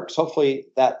all works. Hopefully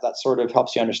that sort of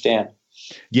helps you understand.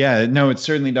 Yeah, no, it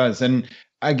certainly does. And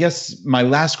I guess my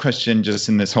last question, just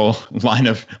in this whole line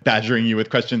of badgering you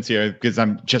with questions here, because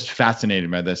I'm just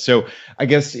fascinated by this. So I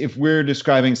guess if we're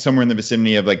describing somewhere in the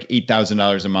vicinity of like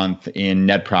 $8,000 a month in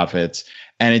net profits,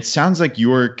 and it sounds like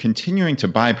you're continuing to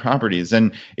buy properties.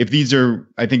 And if these are,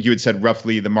 I think you had said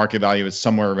roughly the market value is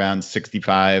somewhere around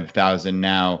 65,000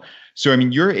 now. So, I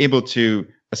mean, you're able to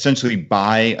essentially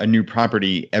buy a new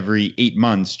property every 8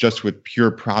 months just with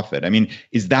pure profit. I mean,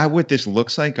 is that what this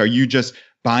looks like? Are you just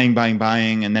buying,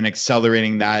 and then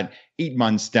accelerating that 8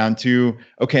 months down to,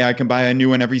 okay, I can buy a new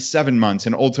one every 7 months.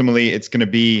 And ultimately it's going to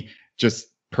be just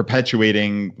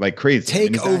perpetuating like crazy.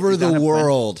 Take over the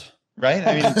world. Right?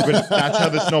 I mean, but that's how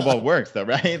the snowball works though,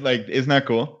 right? Like, isn't that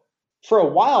cool? For a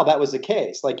while, that was the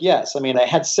case. Like, yes, I mean, I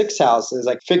had 6 houses.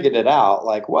 I figured it out.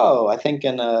 Like, whoa, I think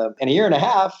in a year and a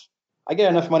half, I get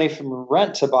enough money from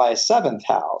rent to buy a 7th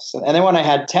house. And then when I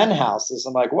had 10 houses,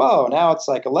 I'm like, whoa, now it's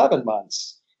like 11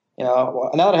 months. Now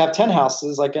that I have 10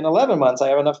 houses, like in 11 months, I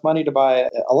have enough money to buy an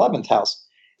 11th house.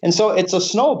 And so it's a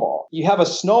snowball. You have a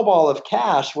snowball of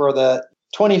cash where the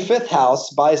 25th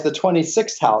house buys the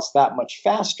 26th house that much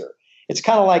faster. It's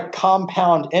kind of like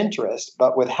compound interest,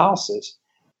 but with houses.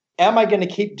 Am I going to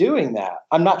keep doing that?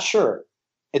 I'm not sure.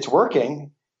 It's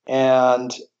working.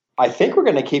 And I think we're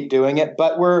going to keep doing it,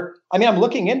 but I'm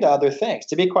looking into other things.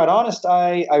 To be quite honest,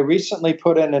 I recently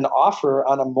put in an offer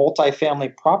on a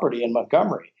multifamily property in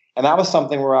Montgomery. And that was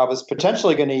something where I was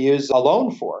potentially going to use a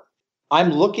loan for.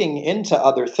 I'm looking into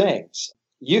other things.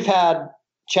 You've had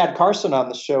Chad Carson on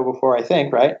the show before, I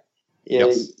think, right?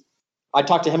 Yes. I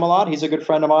talked to him a lot. He's a good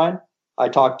friend of mine. I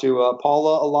talked to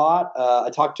Paula a lot. I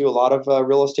talked to a lot of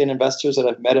real estate investors that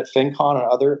I've met at FinCon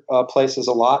and other places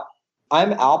a lot.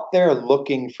 I'm out there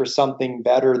looking for something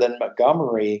better than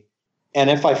Montgomery. And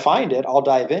if I find it, I'll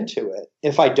dive into it.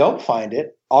 If I don't find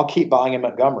it, I'll keep buying in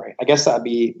Montgomery. I guess that'd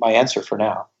be my answer for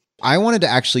now. I wanted to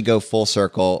actually go full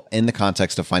circle in the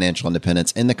context of financial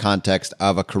independence, in the context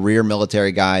of a career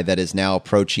military guy that is now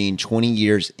approaching 20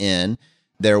 years in.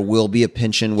 There will be a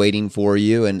pension waiting for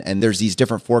you, and there's these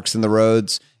different forks in the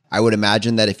roads. I would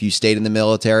imagine that if you stayed in the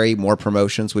military, more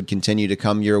promotions would continue to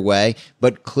come your way.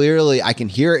 But clearly, I can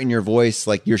hear it in your voice,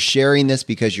 like you're sharing this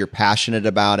because you're passionate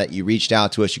about it. You reached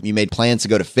out to us. You made plans to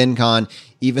go to FinCon,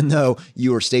 even though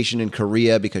you were stationed in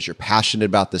Korea because you're passionate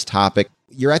about this topic.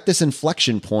 You're at this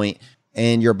inflection point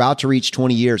and you're about to reach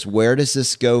 20 years. Where does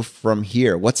this go from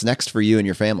here? What's next for you and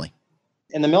your family?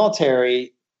 In the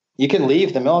military, you can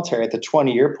leave the military at the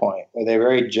 20-year point with a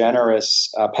very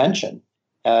generous pension.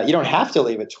 You don't have to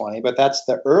leave at 20, but that's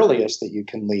the earliest that you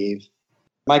can leave.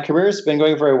 My career has been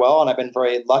going very well, and I've been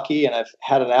very lucky, and I've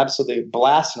had an absolute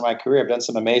blast in my career. I've done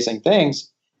some amazing things.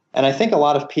 And I think a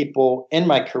lot of people in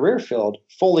my career field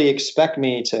fully expect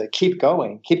me to keep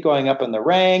going up in the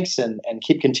ranks and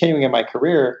keep continuing in my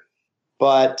career.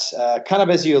 But kind of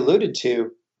as you alluded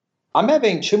to, I'm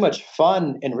having too much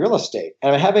fun in real estate,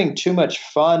 and I'm having too much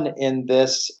fun in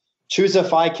this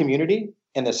Choosify community,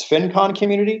 in this FinCon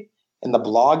community, in the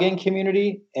blogging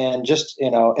community, and just,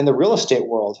 in the real estate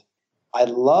world. I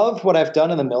love what I've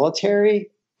done in the military,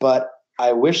 but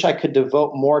I wish I could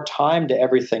devote more time to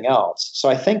everything else. So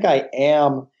I think I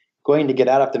am going to get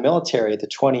out of the military at the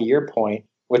 20-year point,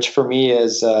 which for me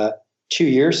is 2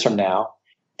 years from now,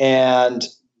 and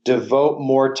devote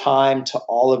more time to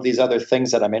all of these other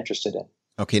things that I'm interested in.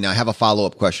 Okay, now I have a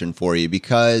follow-up question for you,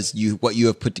 because what you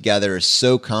have put together is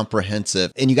so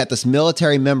comprehensive, and you got this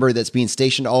military member that's being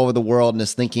stationed all over the world and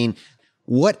is thinking,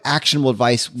 what actionable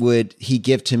advice would he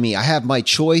give to me? I have my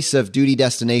choice of duty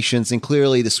destinations, and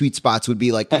clearly the sweet spots would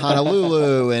be like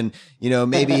Honolulu and,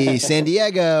 maybe San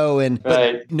Diego.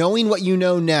 But knowing what you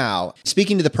know now,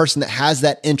 speaking to the person that has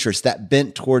that interest, that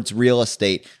bent towards real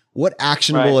estate, what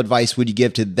actionable advice would you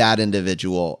give to that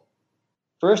individual?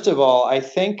 First of all, I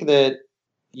think that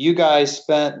you guys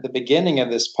spent the beginning of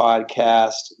this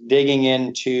podcast digging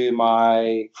into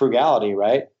my frugality,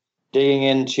 right? Digging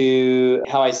into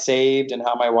how I saved and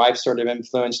how my wife sort of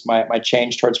influenced my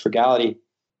change towards frugality.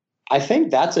 I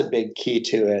think that's a big key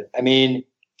to it. I mean,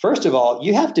 first of all,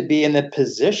 you have to be in the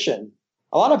position.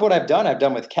 A lot of what I've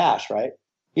done with cash, right?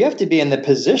 You have to be in the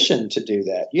position to do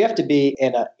that. You have to be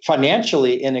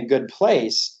financially in a good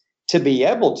place to be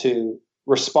able to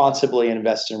responsibly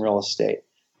invest in real estate.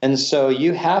 And so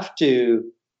you have to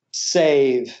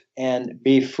save and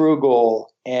be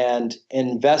frugal and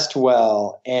invest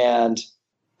well. And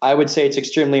I would say it's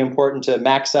extremely important to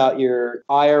max out your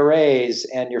IRAs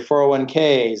and your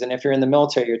 401ks. And if you're in the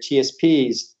military, your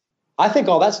TSPs. I think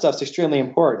all that stuff's extremely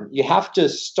important. You have to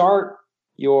start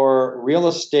your real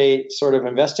estate sort of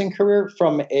investing career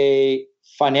from a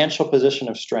financial position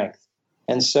of strength.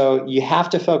 And so you have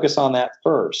to focus on that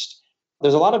first.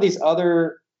 There's a lot of these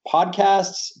other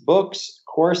podcasts, books,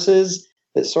 courses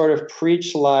that sort of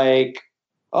preach like,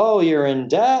 oh, you're in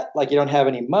debt, like you don't have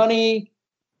any money.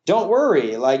 Don't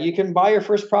worry, like you can buy your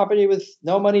first property with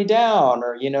no money down,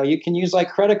 or, you can use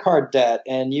like credit card debt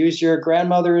and use your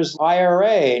grandmother's IRA,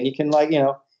 and you can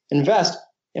invest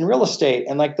in real estate.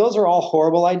 And like, those are all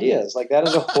horrible ideas. Like that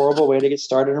is a horrible way to get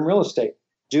started in real estate.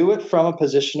 Do it from a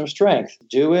position of strength.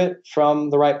 Do it from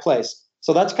the right place.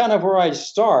 So that's kind of where I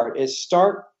start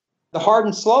the hard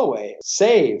and slow way.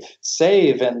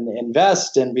 Save and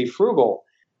invest and be frugal.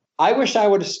 I wish I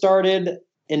would have started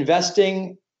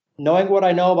investing knowing what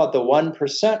I know about the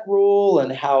 1% rule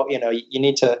and how, you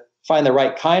need to find the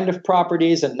right kind of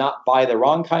properties and not buy the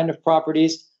wrong kind of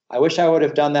properties. I wish I would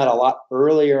have done that a lot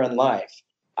earlier in life.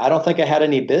 I don't think I had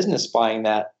any business buying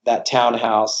that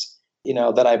townhouse,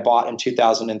 that I bought in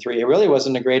 2003. It really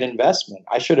wasn't a great investment.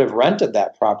 I should have rented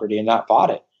that property and not bought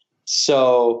it.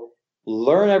 So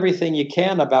learn everything you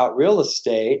can about real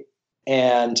estate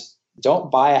and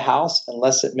don't buy a house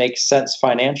unless it makes sense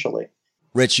financially.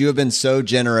 Rich, you have been so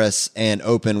generous and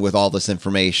open with all this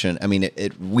information. I mean,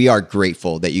 we are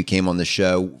grateful that you came on the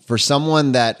show. For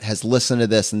someone that has listened to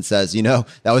this and says, that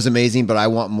was amazing, but I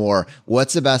want more,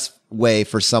 what's the best way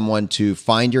for someone to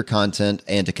find your content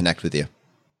and to connect with you?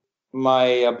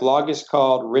 My blog is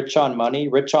called Rich on Money,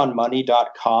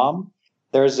 richonmoney.com.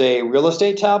 There's a real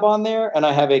estate tab on there, and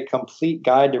I have a complete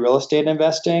guide to real estate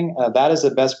investing. That is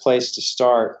the best place to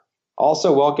start.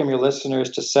 Also welcome your listeners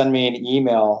to send me an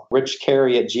email,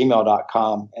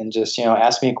 richcarey@gmail.com, and just,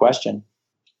 ask me a question.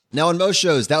 Now, on most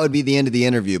shows, that would be the end of the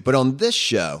interview. But on this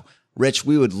show, Rich,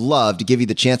 we would love to give you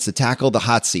the chance to tackle the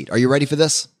hot seat. Are you ready for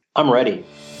this? I'm ready.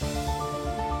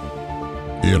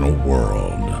 In a world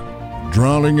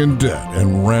drowning in debt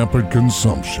and rampant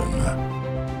consumption,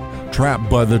 trapped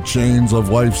by the chains of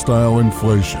lifestyle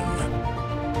inflation,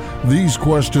 these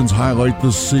questions highlight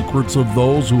the secrets of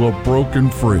those who have broken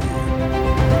free.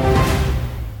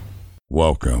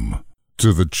 Welcome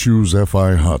to the Choose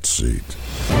FI Hot Seat.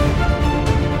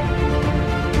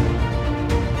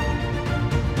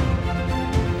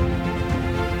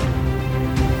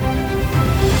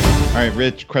 All right,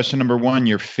 Rich, question number 1,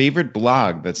 your favorite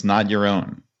blog that's not your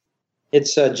own?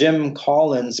 It's Jim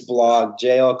Collins' blog,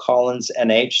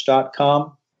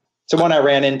 jlcollinsnh.com. It's the one I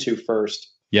ran into first.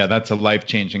 Yeah, that's a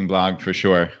life-changing blog for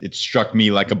sure. It struck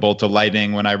me like a bolt of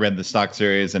lightning when I read the stock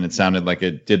series, and it sounded like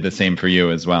it did the same for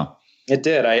you as well. It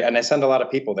did. I send a lot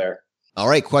of people there. All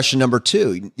right, question number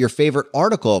 2, your favorite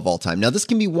article of all time. Now, this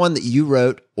can be one that you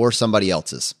wrote or somebody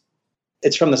else's.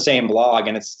 It's from the same blog,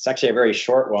 and it's actually a very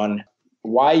short one.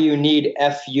 Why You Need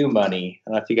FU Money. I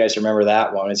don't know if you guys remember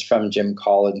that one. It's from Jim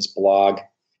Collins' blog.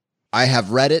 I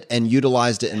have read it and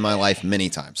utilized it in my life many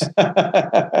times.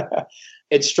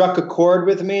 It struck a chord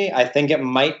with me. I think it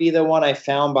might be the one I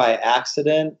found by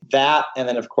accident. That, and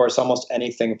then, of course, almost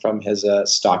anything from his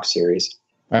stock series.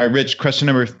 All right, Rich, question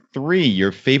number 3,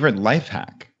 your favorite life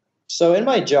hack. So in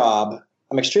my job,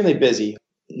 I'm extremely busy,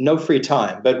 no free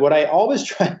time. But what I always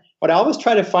try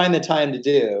to find the time to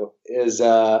do is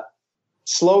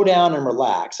slow down and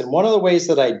relax. And one of the ways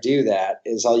that I do that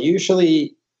is I'll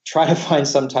usually try to find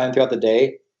some time throughout the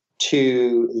day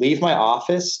to leave my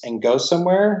office and go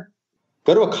somewhere,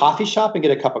 go to a coffee shop and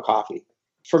get a cup of coffee.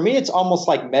 For me, it's almost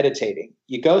like meditating.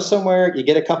 You go somewhere, you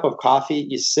get a cup of coffee,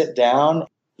 you sit down,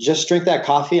 just drink that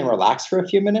coffee and relax for a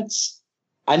few minutes.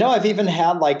 I know I've even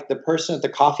had like the person at the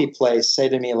coffee place say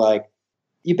to me, like,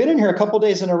 you've been in here a couple of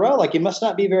days in a row, like you must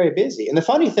not be very busy. And the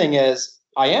funny thing is,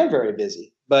 I am very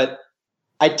busy, but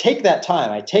I take that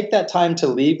time. I take that time to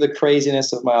leave the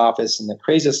craziness of my office and the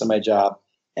craziness of my job.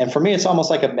 And for me, it's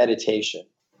almost like a meditation.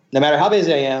 No matter how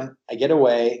busy I am, I get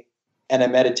away and I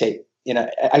meditate.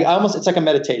 It's like a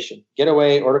meditation. Get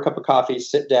away, order a cup of coffee,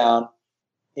 sit down,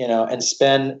 and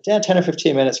spend 10 or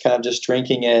 15 minutes kind of just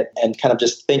drinking it and kind of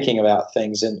just thinking about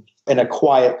things in a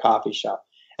quiet coffee shop.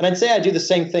 And I'd say I do the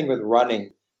same thing with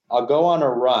running. I'll go on a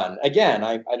run. Again,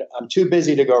 I'm too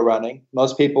busy to go running.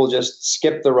 Most people just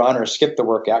skip the run or skip the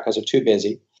workout because they're too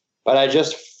busy. But I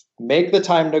just make the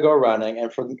time to go running.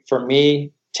 And for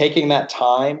me, taking that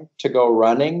time to go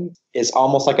running is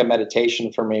almost like a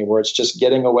meditation for me, where it's just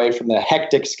getting away from the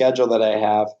hectic schedule that I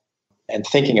have and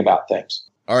thinking about things.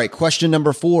 All right, question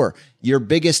number 4, your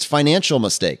biggest financial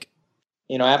mistake.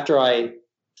 After I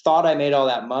thought I made all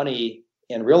that money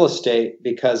in real estate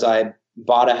because I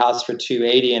bought a house for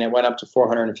 $280 and it went up to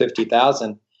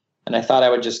 $450,000, and I thought I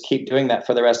would just keep doing that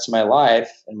for the rest of my life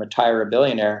and retire a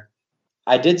billionaire,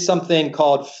 I did something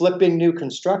called flipping new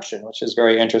construction, which is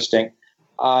very interesting.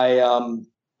 I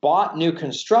bought new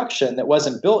construction that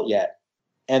wasn't built yet.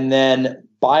 And then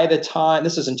by the time,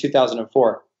 this is in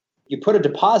 2004, you put a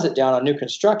deposit down on new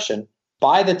construction.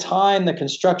 By the time the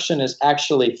construction is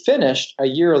actually finished a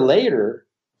year later,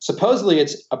 supposedly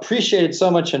it's appreciated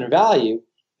so much in value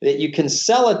that you can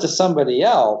sell it to somebody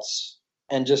else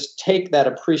and just take that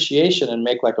appreciation and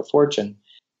make like a fortune.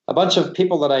 A bunch of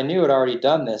people that I knew had already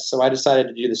done this, so I decided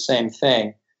to do the same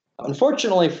thing.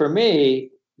 Unfortunately for me,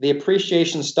 the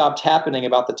appreciation stopped happening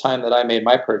about the time that I made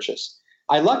my purchase.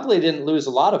 I luckily didn't lose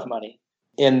a lot of money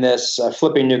in this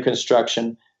flipping new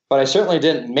construction, but I certainly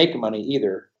didn't make money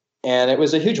either. And it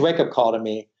was a huge wake-up call to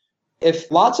me. If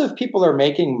lots of people are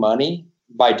making money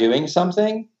by doing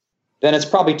something, then it's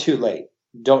probably too late.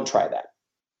 Don't try that.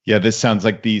 Yeah, this sounds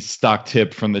like the stock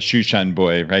tip from the Shoeshine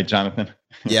Boy, right, Jonathan?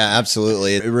 Yeah,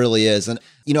 absolutely. It really is. And,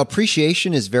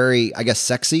 appreciation is very, I guess,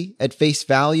 sexy at face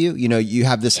value. You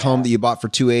have this home that you bought for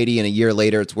 $280 and a year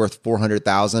later it's worth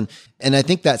 $400,000. And I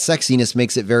think that sexiness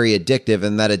makes it very addictive,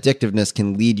 and that addictiveness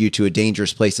can lead you to a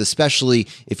dangerous place, especially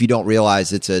if you don't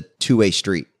realize it's a two-way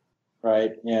street.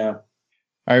 Right. Yeah.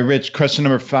 All right, Rich, question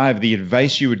number 5, the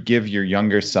advice you would give your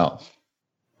younger self.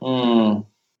 I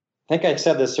think I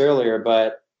said this earlier,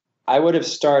 but I would have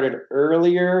started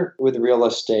earlier with real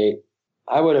estate.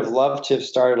 I would have loved to have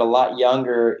started a lot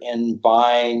younger in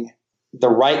buying the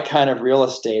right kind of real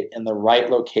estate in the right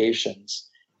locations.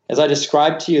 As I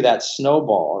described to you, that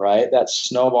snowball, right? That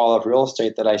snowball of real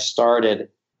estate that I started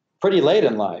pretty late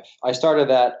in life. I started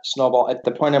that snowball at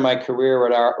the point in my career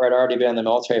where I'd already been in the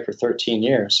military for 13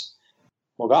 years.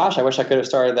 Well, gosh, I wish I could have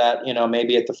started that,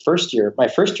 maybe at my first year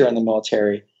in the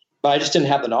military. But I just didn't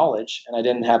have the knowledge, and I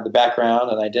didn't have the background,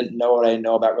 and I didn't know what I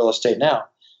know about real estate now.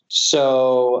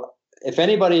 So if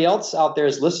anybody else out there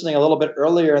is listening a little bit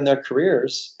earlier in their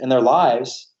careers, in their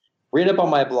lives, read up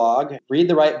on my blog, read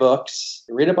the right books,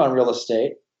 read up on real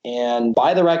estate, and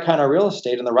buy the right kind of real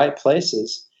estate in the right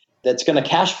places that's going to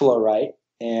cash flow right.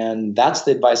 And that's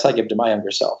the advice I give to my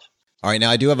younger self. All right,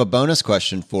 now I do have a bonus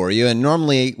question for you. And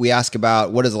normally we ask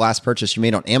about what is the last purchase you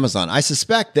made on Amazon. I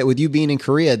suspect that with you being in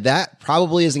Korea, that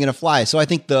probably isn't going to fly. So I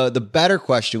think the better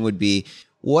question would be,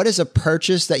 what is a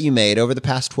purchase that you made over the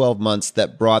past 12 months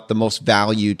that brought the most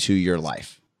value to your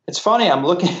life? It's funny. I'm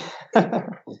looking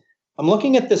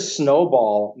at this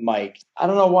Snowball mic. I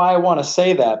don't know why I want to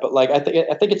say that, but I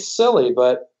think it's silly,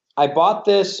 but I bought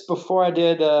this before I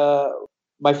did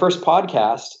my first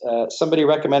podcast. Somebody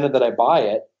recommended that I buy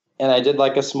it. And I did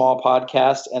a small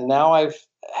podcast, and now I've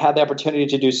had the opportunity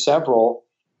to do several.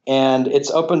 And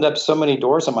it's opened up so many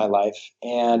doors in my life,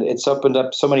 and it's opened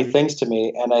up so many things to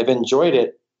me, and I've enjoyed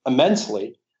it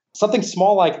immensely. Something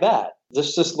small like that,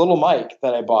 just this little mic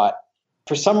that I bought,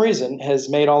 for some reason has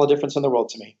made all the difference in the world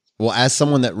to me. Well, as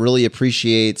someone that really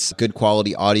appreciates good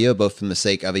quality audio, both from the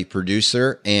sake of a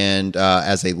producer and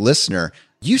as a listener,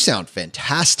 you sound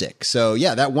fantastic. So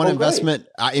yeah, that one investment,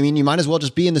 I mean, you might as well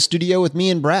just be in the studio with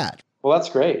me and Brad. Well, that's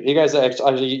great. You guys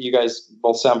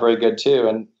both sound very good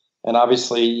too. And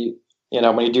obviously,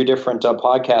 when you do different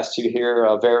podcasts, you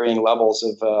hear varying levels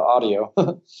of audio.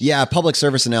 Yeah, public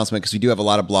service announcement, because we do have a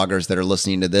lot of bloggers that are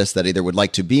listening to this that either would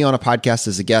like to be on a podcast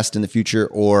as a guest in the future,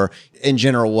 or in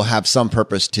general will have some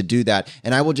purpose to do that.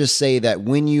 And I will just say that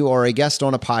when you are a guest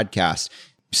on a podcast,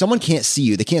 someone can't see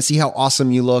you. They can't see how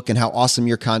awesome you look and how awesome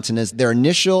your content is. Their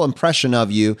initial impression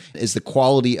of you is the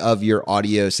quality of your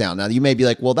audio sound. Now, you may be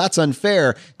like, well, that's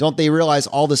unfair. Don't they realize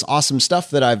all this awesome stuff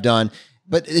that I've done?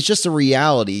 But it's just a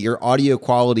reality. Your audio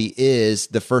quality is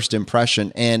the first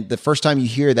impression. And the first time you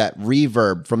hear that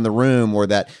reverb from the room or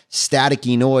that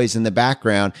staticky noise in the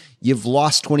background, you've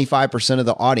lost 25% of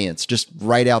the audience just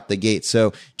right out the gate.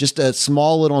 So just a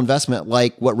small little investment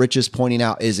like what Rich is pointing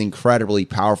out is incredibly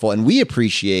powerful. And we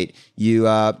appreciate you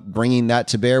bringing that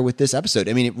to bear with this episode.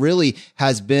 I mean, it really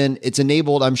has been, it's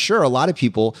enabled, I'm sure, a lot of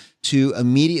people to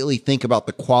immediately think about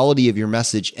the quality of your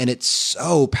message. And it's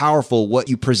so powerful what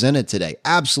you presented today.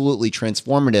 Absolutely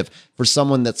transformative for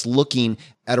someone that's looking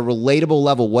at a relatable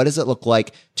level. What does it look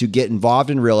like to get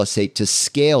involved in real estate, to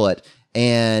scale it,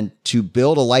 and to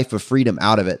build a life of freedom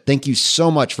out of it? Thank you so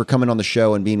much for coming on the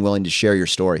show and being willing to share your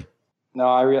story. No,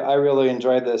 I really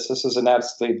enjoyed this. This was an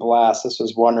absolute blast. This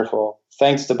was wonderful.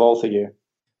 Thanks to both of you.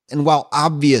 And while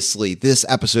obviously this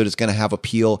episode is going to have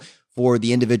appeal for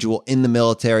the individual in the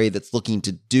military that's looking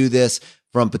to do this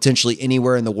from potentially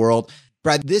anywhere in the world,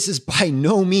 Brad, this is by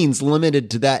no means limited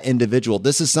to that individual.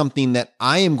 This is something that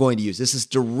I am going to use. This is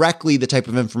directly the type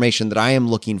of information that I am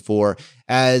looking for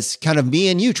as kind of me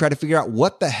and you try to figure out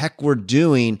what the heck we're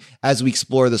doing as we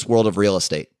explore this world of real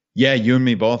estate. Yeah, you and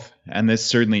me both. And this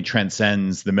certainly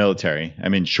transcends the military. I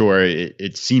mean, sure,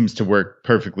 it seems to work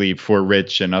perfectly for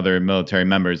Rich and other military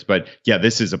members, but yeah,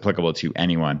 this is applicable to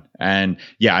anyone. And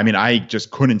yeah, I mean, I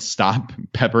just couldn't stop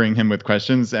peppering him with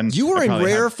questions. And you are in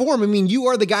rare form. I mean, you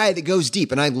are the guy that goes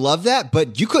deep, and I love that,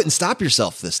 but you couldn't stop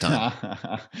yourself this time.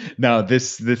 No,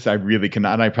 this I really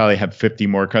cannot. I probably have 50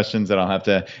 more questions that I'll have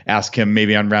to ask him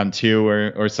maybe on round 2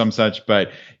 or some such. But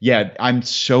yeah, I'm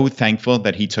so thankful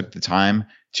that he took the time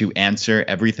to answer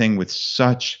everything with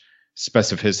such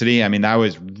specificity. I mean, that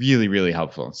was really, really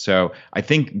helpful. So I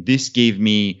think this gave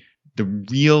me the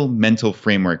real mental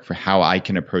framework for how I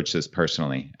can approach this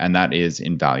personally. And that is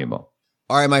invaluable.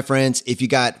 All right, my friends, if you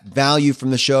got value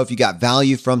from the show, if you got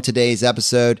value from today's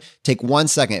episode, take 1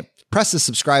 second. Press the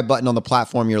subscribe button on the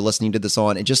platform you're listening to this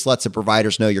on. It just lets the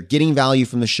providers know you're getting value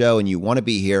from the show and you want to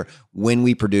be here when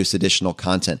we produce additional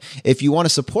content. If you want to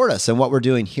support us and what we're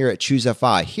doing here at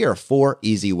ChooseFI, here are 4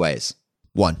 easy ways.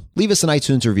 1, leave us an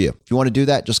iTunes review. If you want to do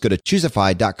that, just go to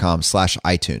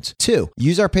choosefi.com/iTunes. 2,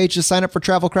 use our page to sign up for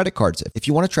travel credit cards. If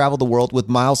you want to travel the world with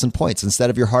miles and points instead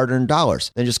of your hard-earned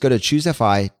dollars, then just go to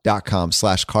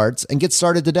choosefi.com/cards and get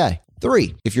started today.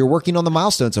 3, if you're working on the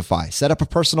milestones of FI, set up a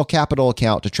personal capital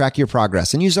account to track your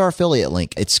progress and use our affiliate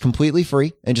link. It's completely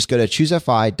free, and just go to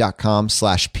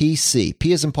choosefi.com/PC.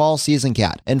 P as in Paul, C as in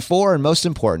cat. And 4, and most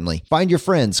importantly, find your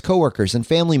friends, coworkers, and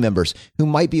family members who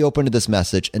might be open to this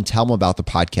message and tell them about the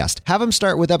podcast. Have them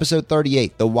start with episode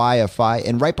 38, The Why of FI,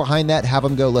 and right behind that, have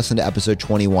them go listen to episode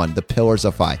 21, The Pillars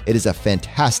of FI. It is a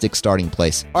fantastic starting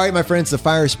place. All right, my friends, the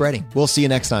fire is spreading. We'll see you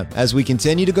next time as we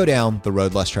continue to go down the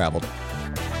road less traveled.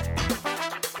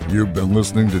 You've been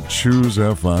listening to Choose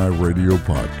FI Radio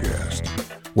Podcast,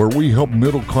 where we help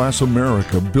middle-class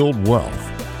America build wealth,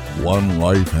 one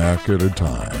life hack at a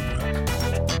time.